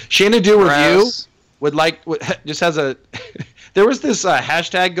 Shana Do Review just has a. There was this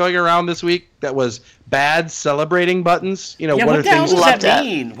hashtag going around this week that was bad celebrating buttons. You know, what are the hell things does that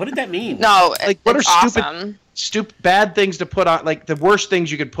mean? What did that mean? No, like what are awesome. stupid bad things to put on? Like the worst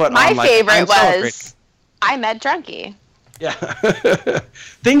things you could put on. My like, favorite was I met Drunky. Yeah,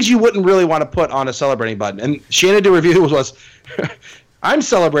 things you wouldn't really want to put on a celebrating button. And Shana Do Review was, I'm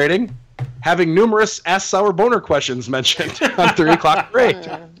celebrating having numerous Ask Sour Boner questions mentioned on 3 o'clock parade.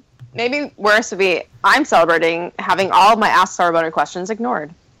 Maybe worse would be I'm celebrating having all of my Ask Sour Boner questions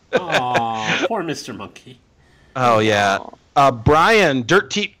ignored. Aw, poor Mr. Monkey. Oh yeah, Brian, Dirt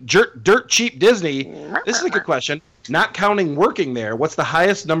Cheap Disney. This is a good question. Not counting working there, what's the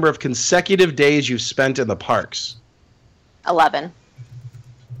highest number of consecutive days you've spent in the parks? 11.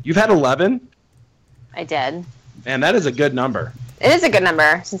 You've had 11? I did. Man, that is a good number. It is a good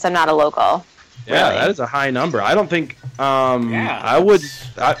number since I'm not a local. Yeah, really. That is a high number. I don't think I would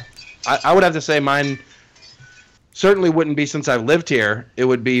have to say mine certainly wouldn't be since I've lived here. It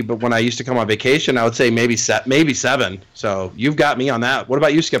would be, but when I used to come on vacation, I would say maybe 7. So you've got me on that. What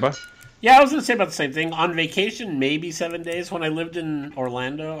about you, Skipper? Yeah, I was going to say about the same thing. On vacation, maybe 7 days. When I lived in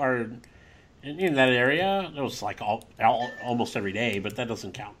Orlando or in that area, it was like almost every day, but that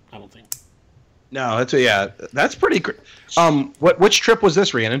doesn't count, I don't think. No, that's pretty. Which trip was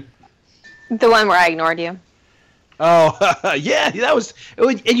this, Rhiannon? The one where I ignored you. Oh yeah, that was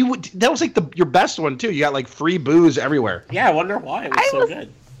like your best one too. You got like free booze everywhere. Yeah, I wonder why it was so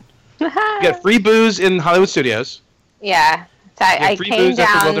good. You got free booze in Hollywood Studios. Yeah, so I free came booze down.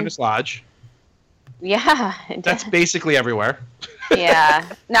 at the Wilderness Lodge. Yeah, that's basically everywhere. Yeah,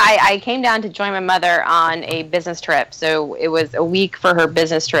 no, I came down to join my mother on a business trip, so it was a week for her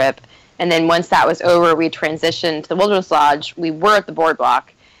business trip. And then once that was over, we transitioned to the Wilderness Lodge. We were at the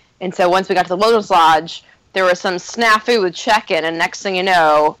boardwalk. And so once we got to the Wilderness Lodge, there was some snafu with check-in. And next thing you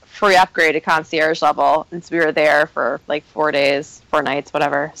know, free upgrade to concierge level. And so we were there for like 4 days, 4 nights,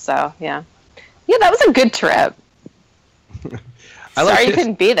 whatever. So, yeah. Yeah, that was a good trip. Sorry you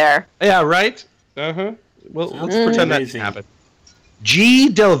couldn't be there. Yeah, right? Uh-huh. Well, let's pretend that didn't happen. G.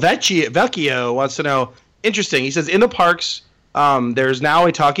 Del Vecchio wants to know, interesting, he says, in the parks, There's now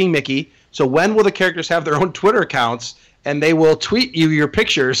a talking Mickey. So when will the characters have their own Twitter accounts and they will tweet you your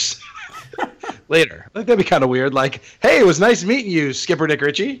pictures later? I think that'd be kind of weird. Like, hey, it was nice meeting you, Skipper Dick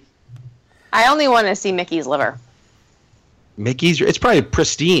Ritchie. I only want to see Mickey's liver. Mickey's? It's probably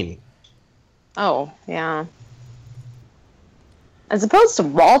pristine. Oh, yeah. As opposed to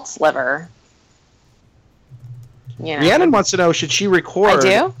Walt's liver. You know. Rhiannon wants to know, should she record,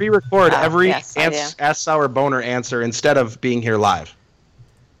 pre-record every yes, Ask Sour Boner answer instead of being here live?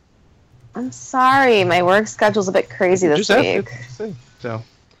 I'm sorry. My work schedule's a bit crazy this week. So,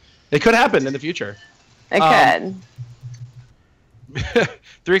 it could happen in the future. It could.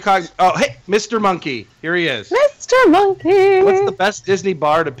 3 o'clock. Oh, hey, Mr. Monkey. Here he is. Mr. Monkey. What's the best Disney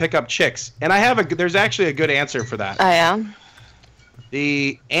bar to pick up chicks? And there's actually a good answer for that. Oh, yeah?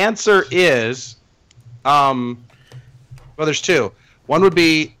 The answer is, well, there's 2. One would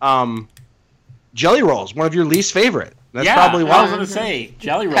be Jelly Rolls, one of your least favorite. That's probably what I was going to say.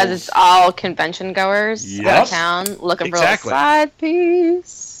 Jelly Rolls. Because it's all convention goers out of town looking for a side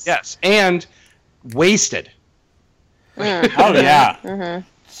piece. Yes, and wasted. Oh, yeah. Mm-hmm.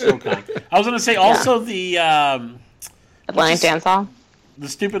 So kind. I was going to say also the... Atlantic Dance Hall? The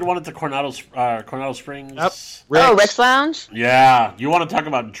stupid one at the Coronado Springs. Yep. Rick's Lounge? Yeah. You want to talk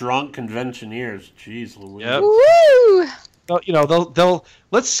about drunk conventioneers. Jeez Louise. Yep. Woo! They'll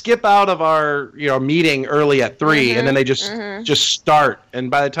let's skip out of our meeting early at 3, and then they just start, and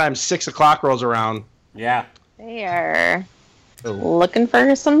by the time 6 o'clock rolls around, they are looking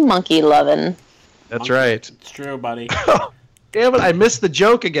for some monkey loving. That's right. It's true, buddy. Damn it! I missed the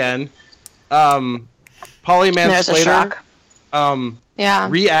joke again. Polly Slater.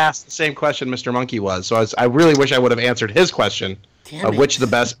 Re-asked the same question Mr. Monkey was. So I really wish I would have answered his question of which the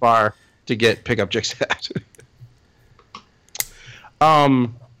best bar to get pickup chicks at.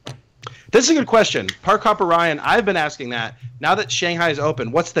 This is a good question. Park Hopper Ryan, I've been asking that. Now that Shanghai is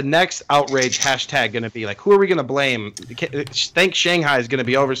open, what's the next outrage hashtag going to be? Like, who are we going to blame? Think Shanghai is going to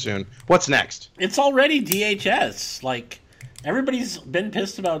be over soon. What's next? It's already DHS. Like, everybody's been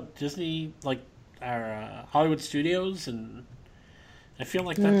pissed about Disney, like, our Hollywood Studios, and I feel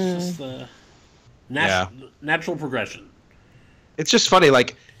like that's just the natural progression. It's just funny.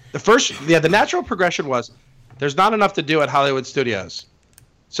 Like, the natural progression was there's not enough to do at Hollywood Studios.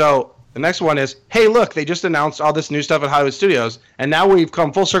 So the next one is, hey, look, they just announced all this new stuff at Hollywood Studios, and now we've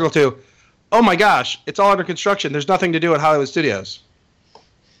come full circle to, oh my gosh, it's all under construction. There's nothing to do at Hollywood Studios.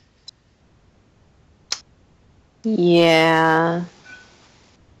 Yeah.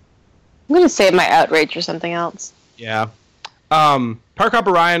 I'm going to save my outrage for something else. Yeah. Park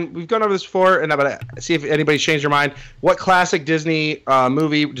Hopper Ryan, we've gone over this before, and I'm going to see if anybody's changed their mind. What classic Disney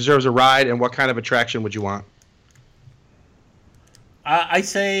movie deserves a ride, and what kind of attraction would you want? I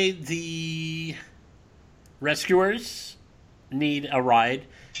say the Rescuers need a ride,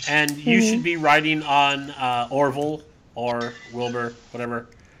 and you should be riding on Orville or Wilbur, whatever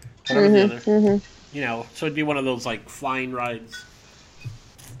the other. So it'd be one of those like flying rides.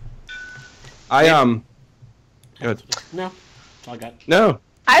 Good. No, that's all I got. No,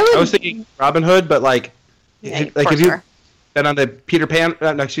 I was thinking Robin Hood, but like if you been on the Peter Pan,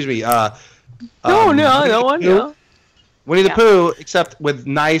 excuse me. I don't want to. Winnie the Pooh, except with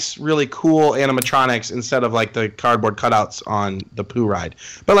nice, really cool animatronics instead of like the cardboard cutouts on the Pooh ride.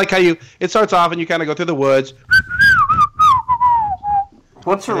 But like how it starts off and you kind of go through the woods.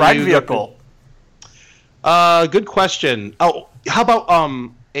 What's the ride vehicle? Good question. Oh, how about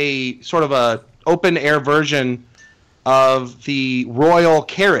a sort of a open air version of the Royal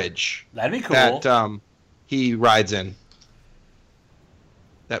Carriage? That'd be cool. That he rides in.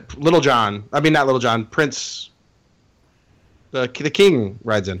 That Little John. I mean, not Little John. Prince. The king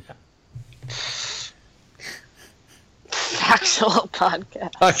rides in. Actual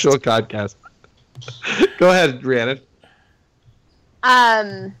podcast. Go ahead, Rhiannon.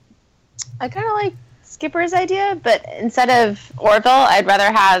 I kind of like Skipper's idea, but instead of Orville, I'd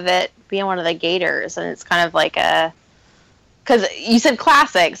rather have it be in one of the Gators, and it's kind of like because you said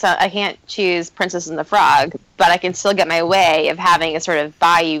classic, so I can't choose Princess and the Frog, but I can still get my way of having a sort of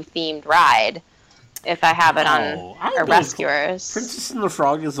bayou-themed ride. If I have it on our Rescuers. Princess and the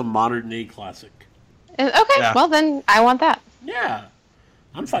Frog is a modern-day classic. Okay, well then I want that. Yeah,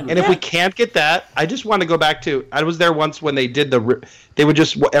 I'm fine with that. And if we can't get that, I just want to go back to, I was there once when they did they would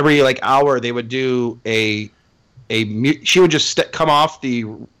just, every like hour, they would do she would just come off the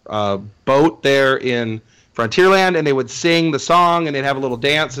boat there in Frontierland, and they would sing the song, and they'd have a little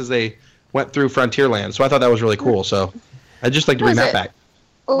dance as they went through Frontierland. So I thought that was really cool. So I'd just like to bring that back.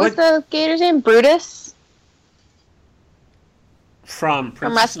 What was the gator's name? Brutus? From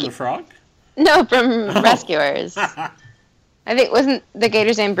Princess and the Frog? No, from Rescuers. I think wasn't the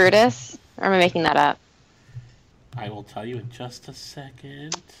gator's name Brutus? Or am I making that up? I will tell you in just a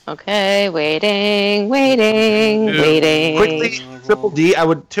second. Okay, waiting. Quickly, Triple D. I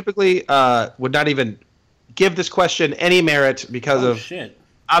would typically would not even give this question any merit because of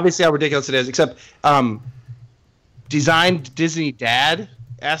obviously how ridiculous it is. Except Designed Disney Dad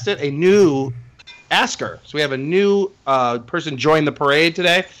asked it. A new asker. So we have a new person join the parade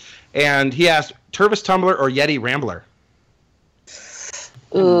today, and he asked Tervis Tumbler or Yeti Rambler.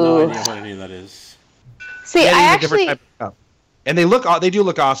 No idea what any of that is. See, I actually, and they do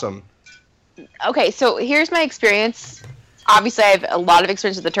look awesome. Okay, so here's my experience. Obviously, I have a lot of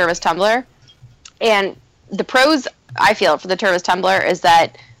experience with the Tervis Tumbler, and the pros I feel for the Tervis Tumbler is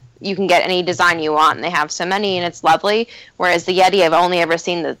that you can get any design you want, and they have so many, and it's lovely. Whereas the Yeti, I've only ever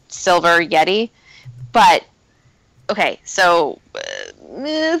seen the silver Yeti. But okay, so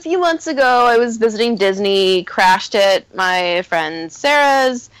a few months ago, I was visiting Disney, crashed at my friend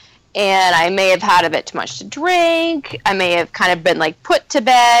Sarah's. And I may have had a bit too much to drink. I may have kind of been like put to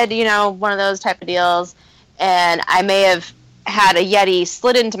bed, one of those type of deals. And I may have had a Yeti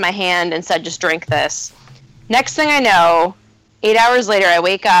slid into my hand and said, just drink this. Next thing I know, 8 hours later, I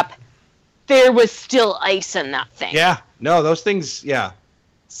wake up. There was still ice in that thing. Yeah. No, those things, yeah.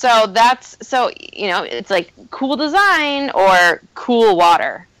 So it's like cool design or cool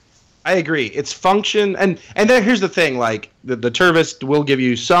water. I agree. It's function, and then here's the thing: like the Tervis will give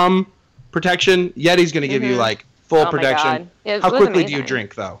you some protection. Yeti's going to give you like full protection. How quickly do you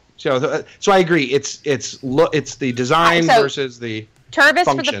drink, though? So I agree. It's the design versus the Tervis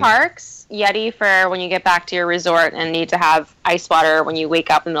function. For the parks, Yeti for when you get back to your resort and need to have ice water when you wake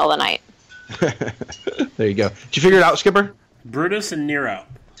up in the middle of the night. There you go. Did you figure it out, Skipper? Brutus and Nero.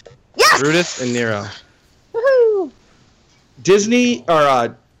 Yes. Brutus and Nero. Woohoo! Disney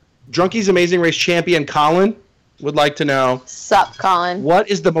or Drunkie's Amazing Race champion Colin would like to know. Sup, Colin? What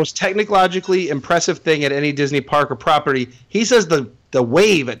is the most technologically impressive thing at any Disney park or property? He says the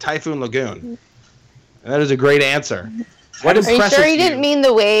wave at Typhoon Lagoon. And that is a great answer. What Are you sure you didn't mean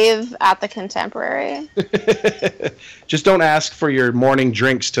the wave at the Contemporary? Just don't ask for your morning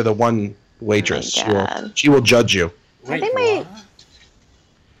drinks to the one waitress. She will judge you. Wait, I think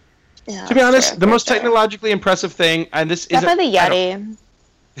to be honest, the most technologically impressive thing, and this is definitely the Yeti.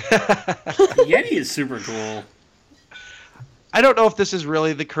 The Yeti is super cool. I don't know if this is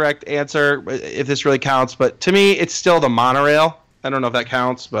really the correct answer, if this really counts, but to me, it's still the monorail. I don't know if that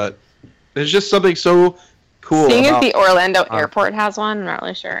counts, but there's just something so cool. Seeing if the Orlando airport has one, I'm not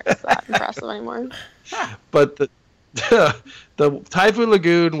really sure it's that impressive anymore. But the Typhoon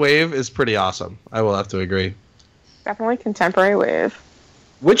Lagoon wave is pretty awesome. I will have to agree. Definitely Contemporary wave.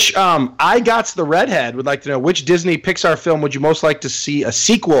 Which I the Redhead would like to know, which Disney Pixar film would you most like to see a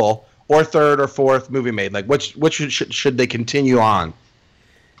sequel or third or fourth movie made? Like which should they continue on?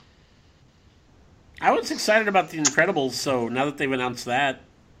 I was excited about The Incredibles, so now that they've announced that,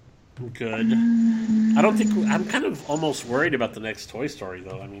 I'm good. I'm kind of almost worried about the next Toy Story,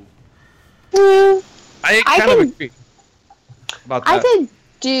 though. I mean, I kind of agree about that. I could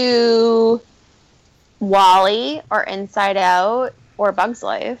do WALL-E or Inside Out or Bug's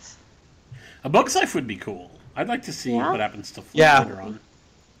Life. A Bug's Life would be cool. I'd like to see what happens to Flo later on.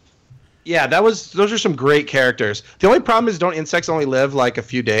 Yeah, those are some great characters. The only problem is, don't insects only live like a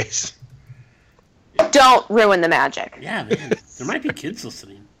few days? Don't ruin the magic. Yeah, man. There might be kids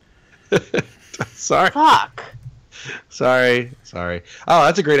listening. Sorry. Fuck. Sorry. Oh,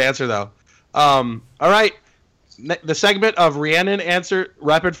 that's a great answer, though. All right. The segment of Rhiannon answer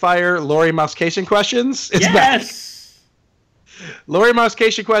rapid fire Lori Mousecation questions is back. Lori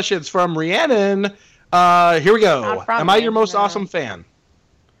Mousecation questions from Rhiannon. Here we go. Am I your most awesome fan?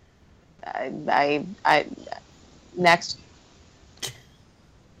 I next.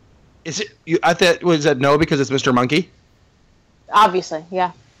 Is it? I thought was that no because it's Mr. Monkey. Obviously,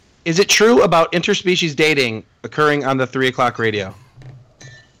 yeah. Is it true about interspecies dating occurring on the 3 o'clock radio?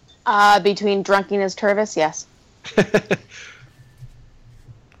 Between Drunkiness Tervis, yes.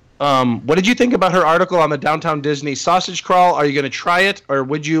 What did you think about her article on the Downtown Disney sausage crawl? Are you going to try it, or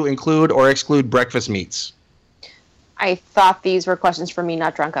would you include or exclude breakfast meats? I thought these were questions for me,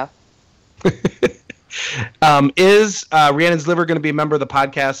 not Drunko. Is Rhiannon's liver going to be a member of the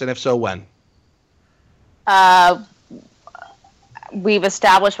podcast, and if so, when? We've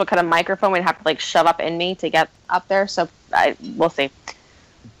established what kind of microphone we'd have to shove up in me to get up there, so we'll see.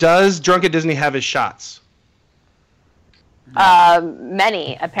 Does Drunken Disney have his shots?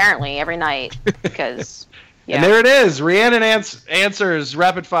 Many, apparently, every night, because... Yeah. And there it is. Rhiannon answers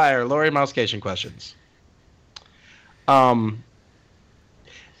rapid fire Lori Mousecation questions.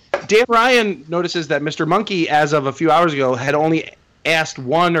 Dan Ryan notices that Mr. Monkey, as of a few hours ago, had only asked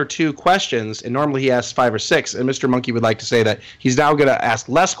 1 or 2 questions, and normally he asks 5 or 6. And Mr. Monkey would like to say that he's now going to ask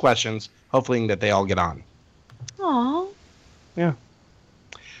less questions, hoping that they all get on. Aww. Yeah.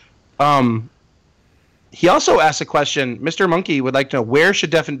 He also asked a question. Mr. Monkey would like to know, where should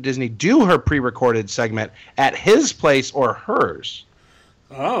Definite Disney do her pre-recorded segment, at his place or hers?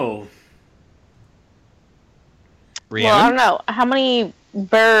 Oh. Rhiannon? Well, I don't know. How many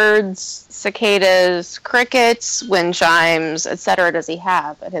birds, cicadas, crickets, wind chimes, etc. does he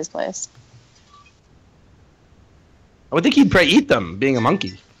have at his place? I would think he'd probably eat them, being a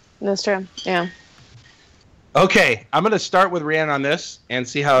monkey. That's true. Yeah. Okay, I'm going to start with Rhiannon on this and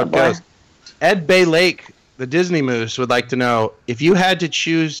see how it goes. Ed Bay Lake, the Disney Moose, would like to know, if you had to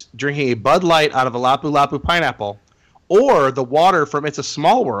choose drinking a Bud Light out of a Lapu Lapu pineapple or the water from It's a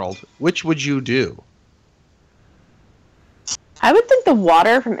Small World, which would you do? I would think the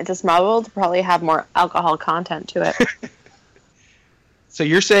water from It's a Small World would probably have more alcohol content to it. So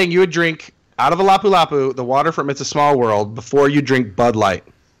you're saying you would drink out of a Lapu Lapu the water from It's a Small World before you drink Bud Light?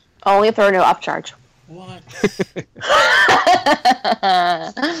 Only if there were no upcharge. What?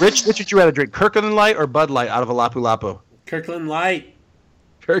 Rich, which would you rather drink, Kirkland Light or Bud Light out of a Lapu Lapu? Kirkland Light.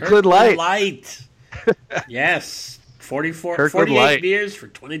 Kirkland Light. Light. Yes. 48 Light. beers for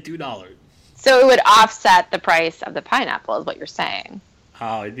 $22. So it would offset the price of the pineapple, is what you're saying.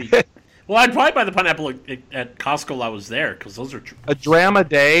 Oh, it'd be... Well, I'd probably buy the pineapple at Costco while I was there, because those are... A Drama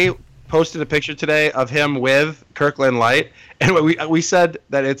Day posted a picture today of him with Kirkland Light, and we said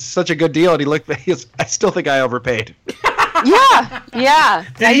that it's such a good deal, and he looked. I still think I overpaid. Yeah.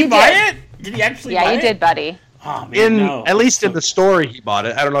 Did he buy it? Did he actually buy it? Yeah, you did, buddy. Oh, man, no. At least in the story, he bought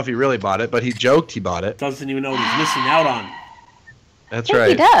it. I don't know if he really bought it, but he joked he bought it. Doesn't even know what he's missing out on. That's I think right.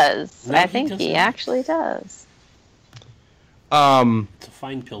 he does. No, I he think doesn't. he actually does. It's a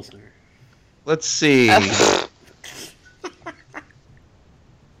fine Pilsner. Let's see.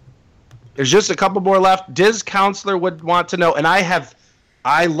 There's just a couple more left. Diz Counselor would want to know, and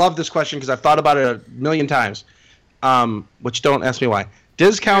I love this question because I've thought about it a million times, which don't ask me why.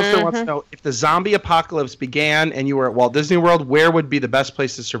 Diz Counselor wants to know, if the zombie apocalypse began and you were at Walt Disney World, where would be the best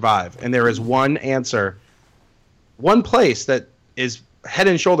place to survive? And there is one answer, one place that is head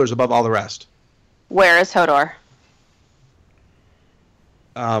and shoulders above all the rest. Where is Hodor?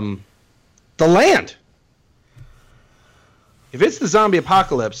 The land. If it's the zombie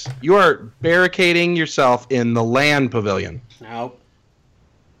apocalypse, you are barricading yourself in the land pavilion. Nope.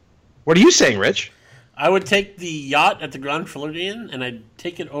 What are you saying, Rich? I would take the yacht at the Grand Floridian, and I'd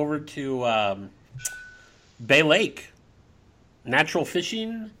take it over to Bay Lake. Natural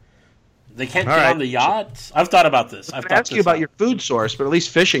fishing. They can't get on the yacht. I've thought about this. I've asked you about your food source, but at least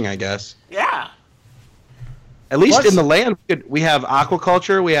fishing, I guess. Yeah. At least in the land, we have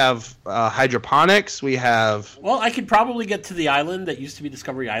aquaculture, we have hydroponics, we have... Well, I could probably get to the island that used to be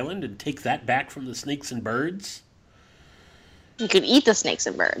Discovery Island and take that back from the snakes and birds. You could eat the snakes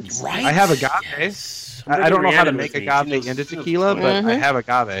and birds. Right. I have agave. Yes. I don't know how to make agave into tequila, but I have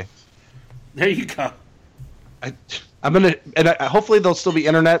agave. There you go. I'm gonna, and hopefully there'll still be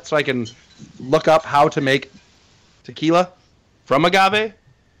internet so I can look up how to make tequila from agave.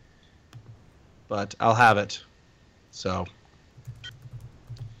 But I'll have it. So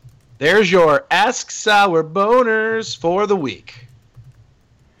there's your Ask Sour Boners for the week.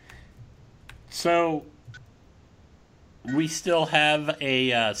 So we still have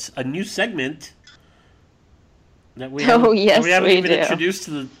a new segment that we haven't even introduced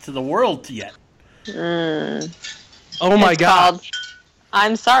to the world yet. Oh my God!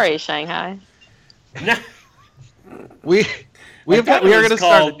 I'm sorry, Shanghai. we are going to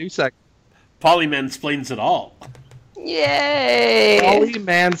start a new segment. Polly Mansplains It All. Yay! Polly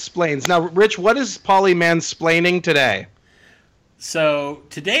Mansplains. Now, Rich, what is Polly Mansplaining today? So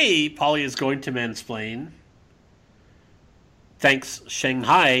today, Polly is going to mansplain. Thanks,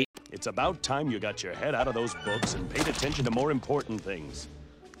 Shanghai. It's about time you got your head out of those books and paid attention to more important things.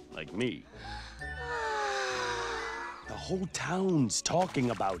 Like me. The whole town's talking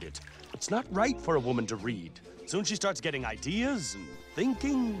about it. It's not right for a woman to read. Soon she starts getting ideas and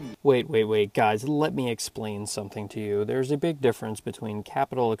thinking. Wait, guys, let me explain something to you. There's a big difference between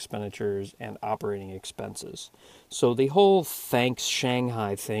capital expenditures and operating expenses. So the whole thanks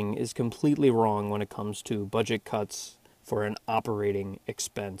Shanghai thing is completely wrong when it comes to budget cuts for an operating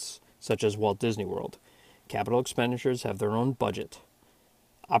expense, such as Walt Disney World. Capital expenditures have their own budget.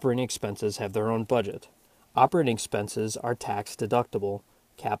 Operating expenses have their own budget. Operating expenses are tax deductible.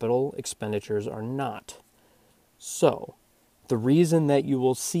 Capital expenditures are not. So, the reason that you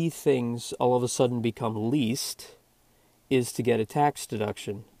will see things all of a sudden become leased is to get a tax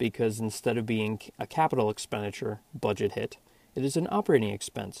deduction because instead of being a capital expenditure budget hit, it is an operating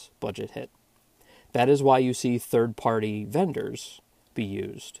expense budget hit. That is why you see third-party vendors be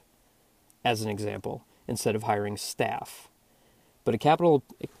used, as an example, instead of hiring staff. But a capital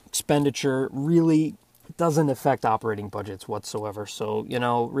expenditure really doesn't affect operating budgets whatsoever. So,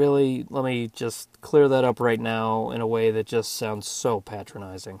 really, let me just clear that up right now in a way that just sounds so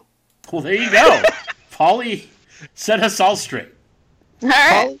patronizing. Well, there you go. Paulie set us all straight. All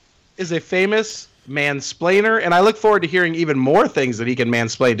right. Paul is a famous mansplainer, and I look forward to hearing even more things that he can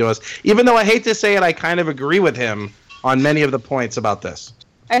mansplain to us. Even though I hate to say it, I kind of agree with him on many of the points about this.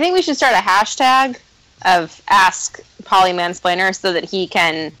 I think we should start a hashtag of Ask Polly Mansplainer so that he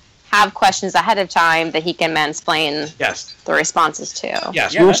can have questions ahead of time that he can mansplain the responses to.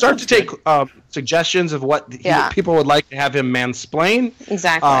 Yes, we will start to take suggestions of what people would like to have him mansplain.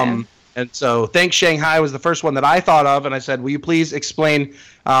 Exactly. And so Thanks Shanghai was the first one that I thought of, and I said, will you please explain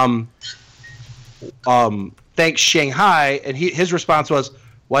Thanks Shanghai? And his response was,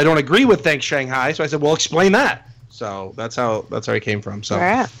 well, I don't agree with Thanks Shanghai. So I said, well, explain that. So that's how he came from. So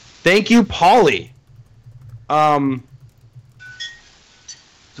thank you, Paulie.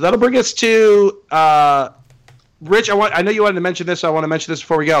 So that'll bring us to Rich. I know you wanted to mention this, so I want to mention this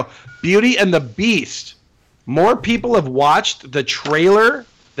before we go. Beauty and the Beast. More people have watched the trailer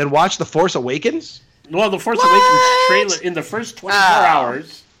than watched The Force Awakens? Well, The Force Awakens trailer in the first 24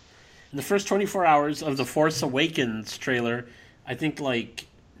 hours. In the first 24 hours of The Force Awakens trailer, I think like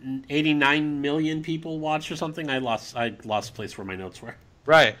 89 million people watched or something. I lost place where my notes were.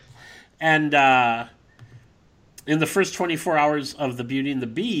 Right. And in the first 24 hours of The Beauty and the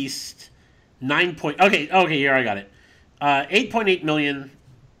Beast, Okay, here I got it. 8.8 million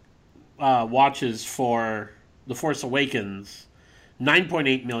watches for The Force Awakens,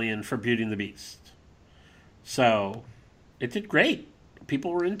 9.8 million for Beauty and the Beast. So it did great.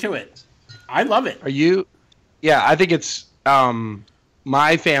 People were into it. I love it. Are you? Yeah, I think it's.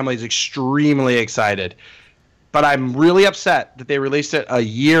 My family's extremely excited, but I'm really upset that they released it a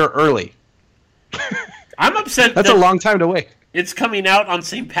year early. I'm upset. That's a long time to wait. It's coming out on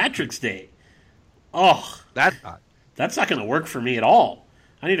St. Patrick's Day. Oh, that's not going to work for me at all.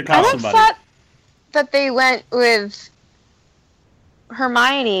 I need to call somebody. I'm upset that they went with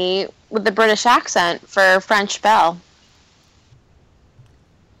Hermione with the British accent for French Belle.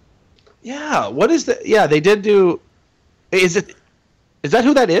 Yeah, what is the? Yeah, they did do. Is that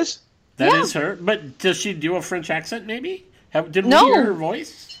who that is? That is her. But does she do a French accent? Maybe. Did we hear her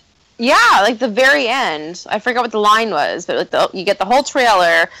voice? Yeah, like the very end. I forgot what the line was, but like you get the whole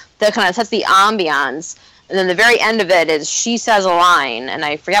trailer that kind of sets the ambiance, and then the very end of it is she says a line, and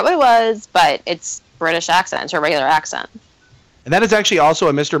I forget what it was, but it's British accent, it's her regular accent. And that is actually also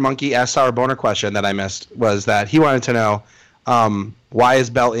a Mr. Monkey Ask Sour Boner question that I missed, was that he wanted to know why is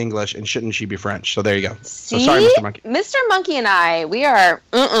Belle English and shouldn't she be French? So there you go. See? So sorry, Mr. Monkey. Mr. Monkey and I, we are,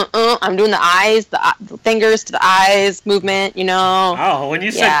 I'm doing the eyes, the fingers to the eyes movement, Oh, when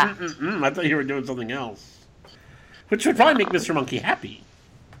you said, I thought you were doing something else. Which would probably make Mr. Monkey happy.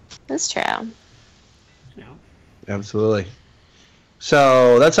 That's true. Absolutely.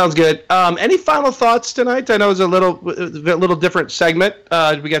 So that sounds good. Any final thoughts tonight? I know it's a little different segment.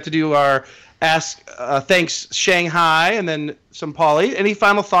 We got to do our Ask Thanks Shanghai and then some Paulie. Any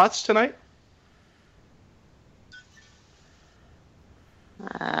final thoughts tonight?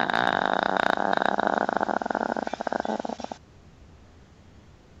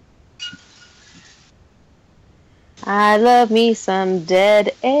 I love me some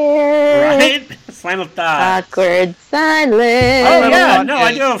dead air. Right? Final thought. Awkward silence. Oh, yeah. No,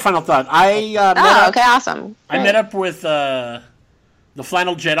 I do have a final thought. Okay, awesome. I met up with the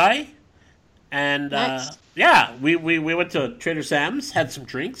Flannel Jedi. And, we went to Trader Sam's, had some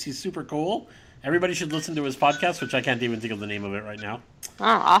drinks. He's super cool. Everybody should listen to his podcast, which I can't even think of the name of it right now. Oh,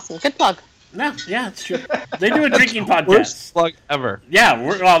 awesome. Good plug. No, yeah, it's true. They do a drinking podcast. Worst plug ever.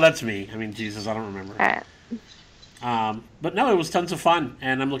 Yeah, that's me. I mean, Jesus, I don't remember. All right. But no, it was tons of fun,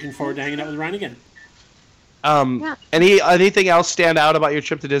 and I'm looking forward to hanging out with Ryan again. Anything else stand out about your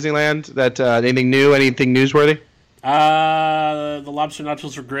trip to Disneyland? That anything new? Anything newsworthy? The lobster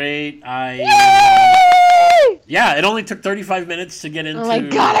nachos were great. It only took 35 minutes to get into. Oh my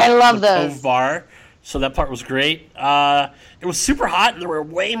god, I love those. Cove Bar, so that part was great. It was super hot, and there were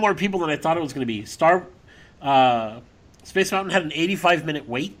way more people than I thought it was going to be. Space Mountain had an 85-minute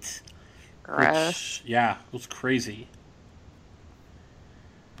wait. Gross. It was crazy.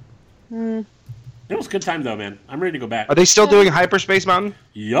 It was a good time, though, man. I'm ready to go back. Are they still doing Hyperspace Mountain?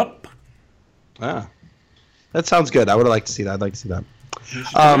 Yup. Ah. That sounds good. I would like to see that. I'd like to see that.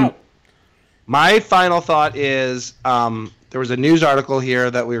 My final thought is there was a news article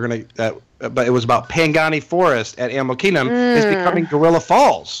here that we were going to, but it was about Pangani Forest at Animal Kingdom is becoming Gorilla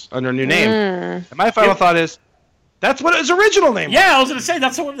Falls under a new name. And my final thought is that's what its original name was. Yeah, I was going to say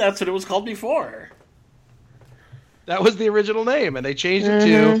that's what it was called before. That was the original name, and they changed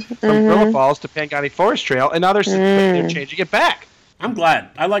it from Gorilla Falls to Pangani Forest Trail, and now they're changing it back. I'm glad.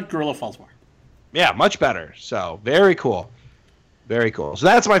 I like Gorilla Falls more. Yeah, much better. So, very cool. Very cool. So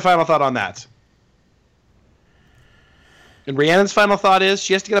that's my final thought on that. And Rhiannon's final thought is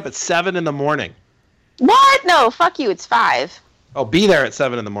she has to get up at 7 in the morning. What? No, fuck you. It's 5. Oh, be there at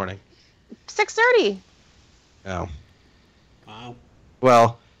 7 in the morning. 6:30. Oh. Wow.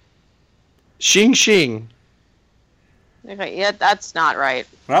 Well, Xing Xing. Okay, yeah, that's not right.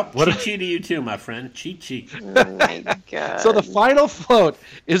 Well, chi-chi to you too, my friend. Chi-chi. Oh my god. So the final float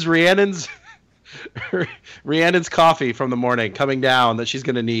is Rhiannon's coffee from the morning coming down that she's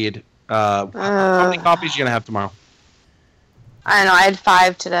going to need. How many coffees are you going to have tomorrow? I don't know. I had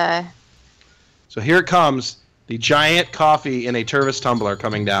 5 today. So here it comes. The giant coffee in a Tervis tumbler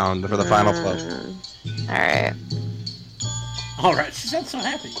coming down for the final float. Alright. Alright, she sounds so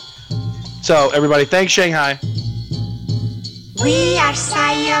happy. So, everybody, thanks, Shanghai. We are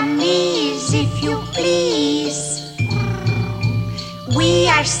Siamese, if you please. We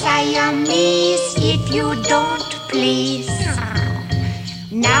are Siamese, if you don't please.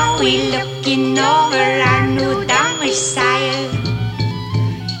 Now we're looking over our new domicile.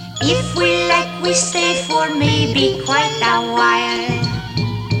 If we like, we stay for maybe quite a while.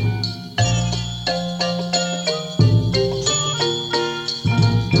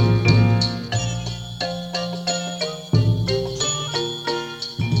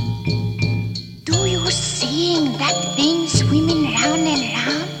 Do you seeing that thing swimming round and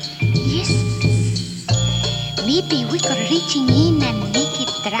round? Yes. Maybe we could reaching in and make it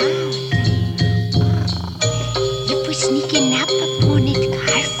drown. If we sneaking up upon it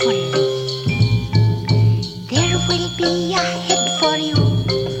carefully, there will be a head for you,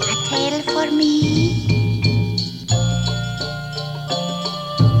 a tail for me.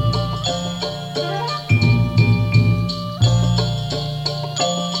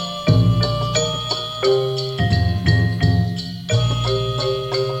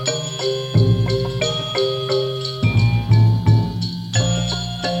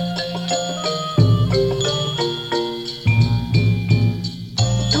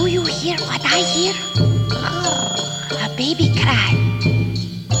 Do you hear what I hear? A baby cry.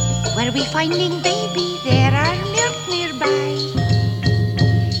 Where we finding baby, there are milk nearby.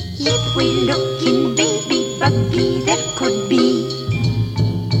 If we look in baby buggy, there could be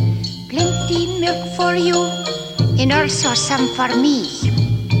plenty milk for you and also some for me.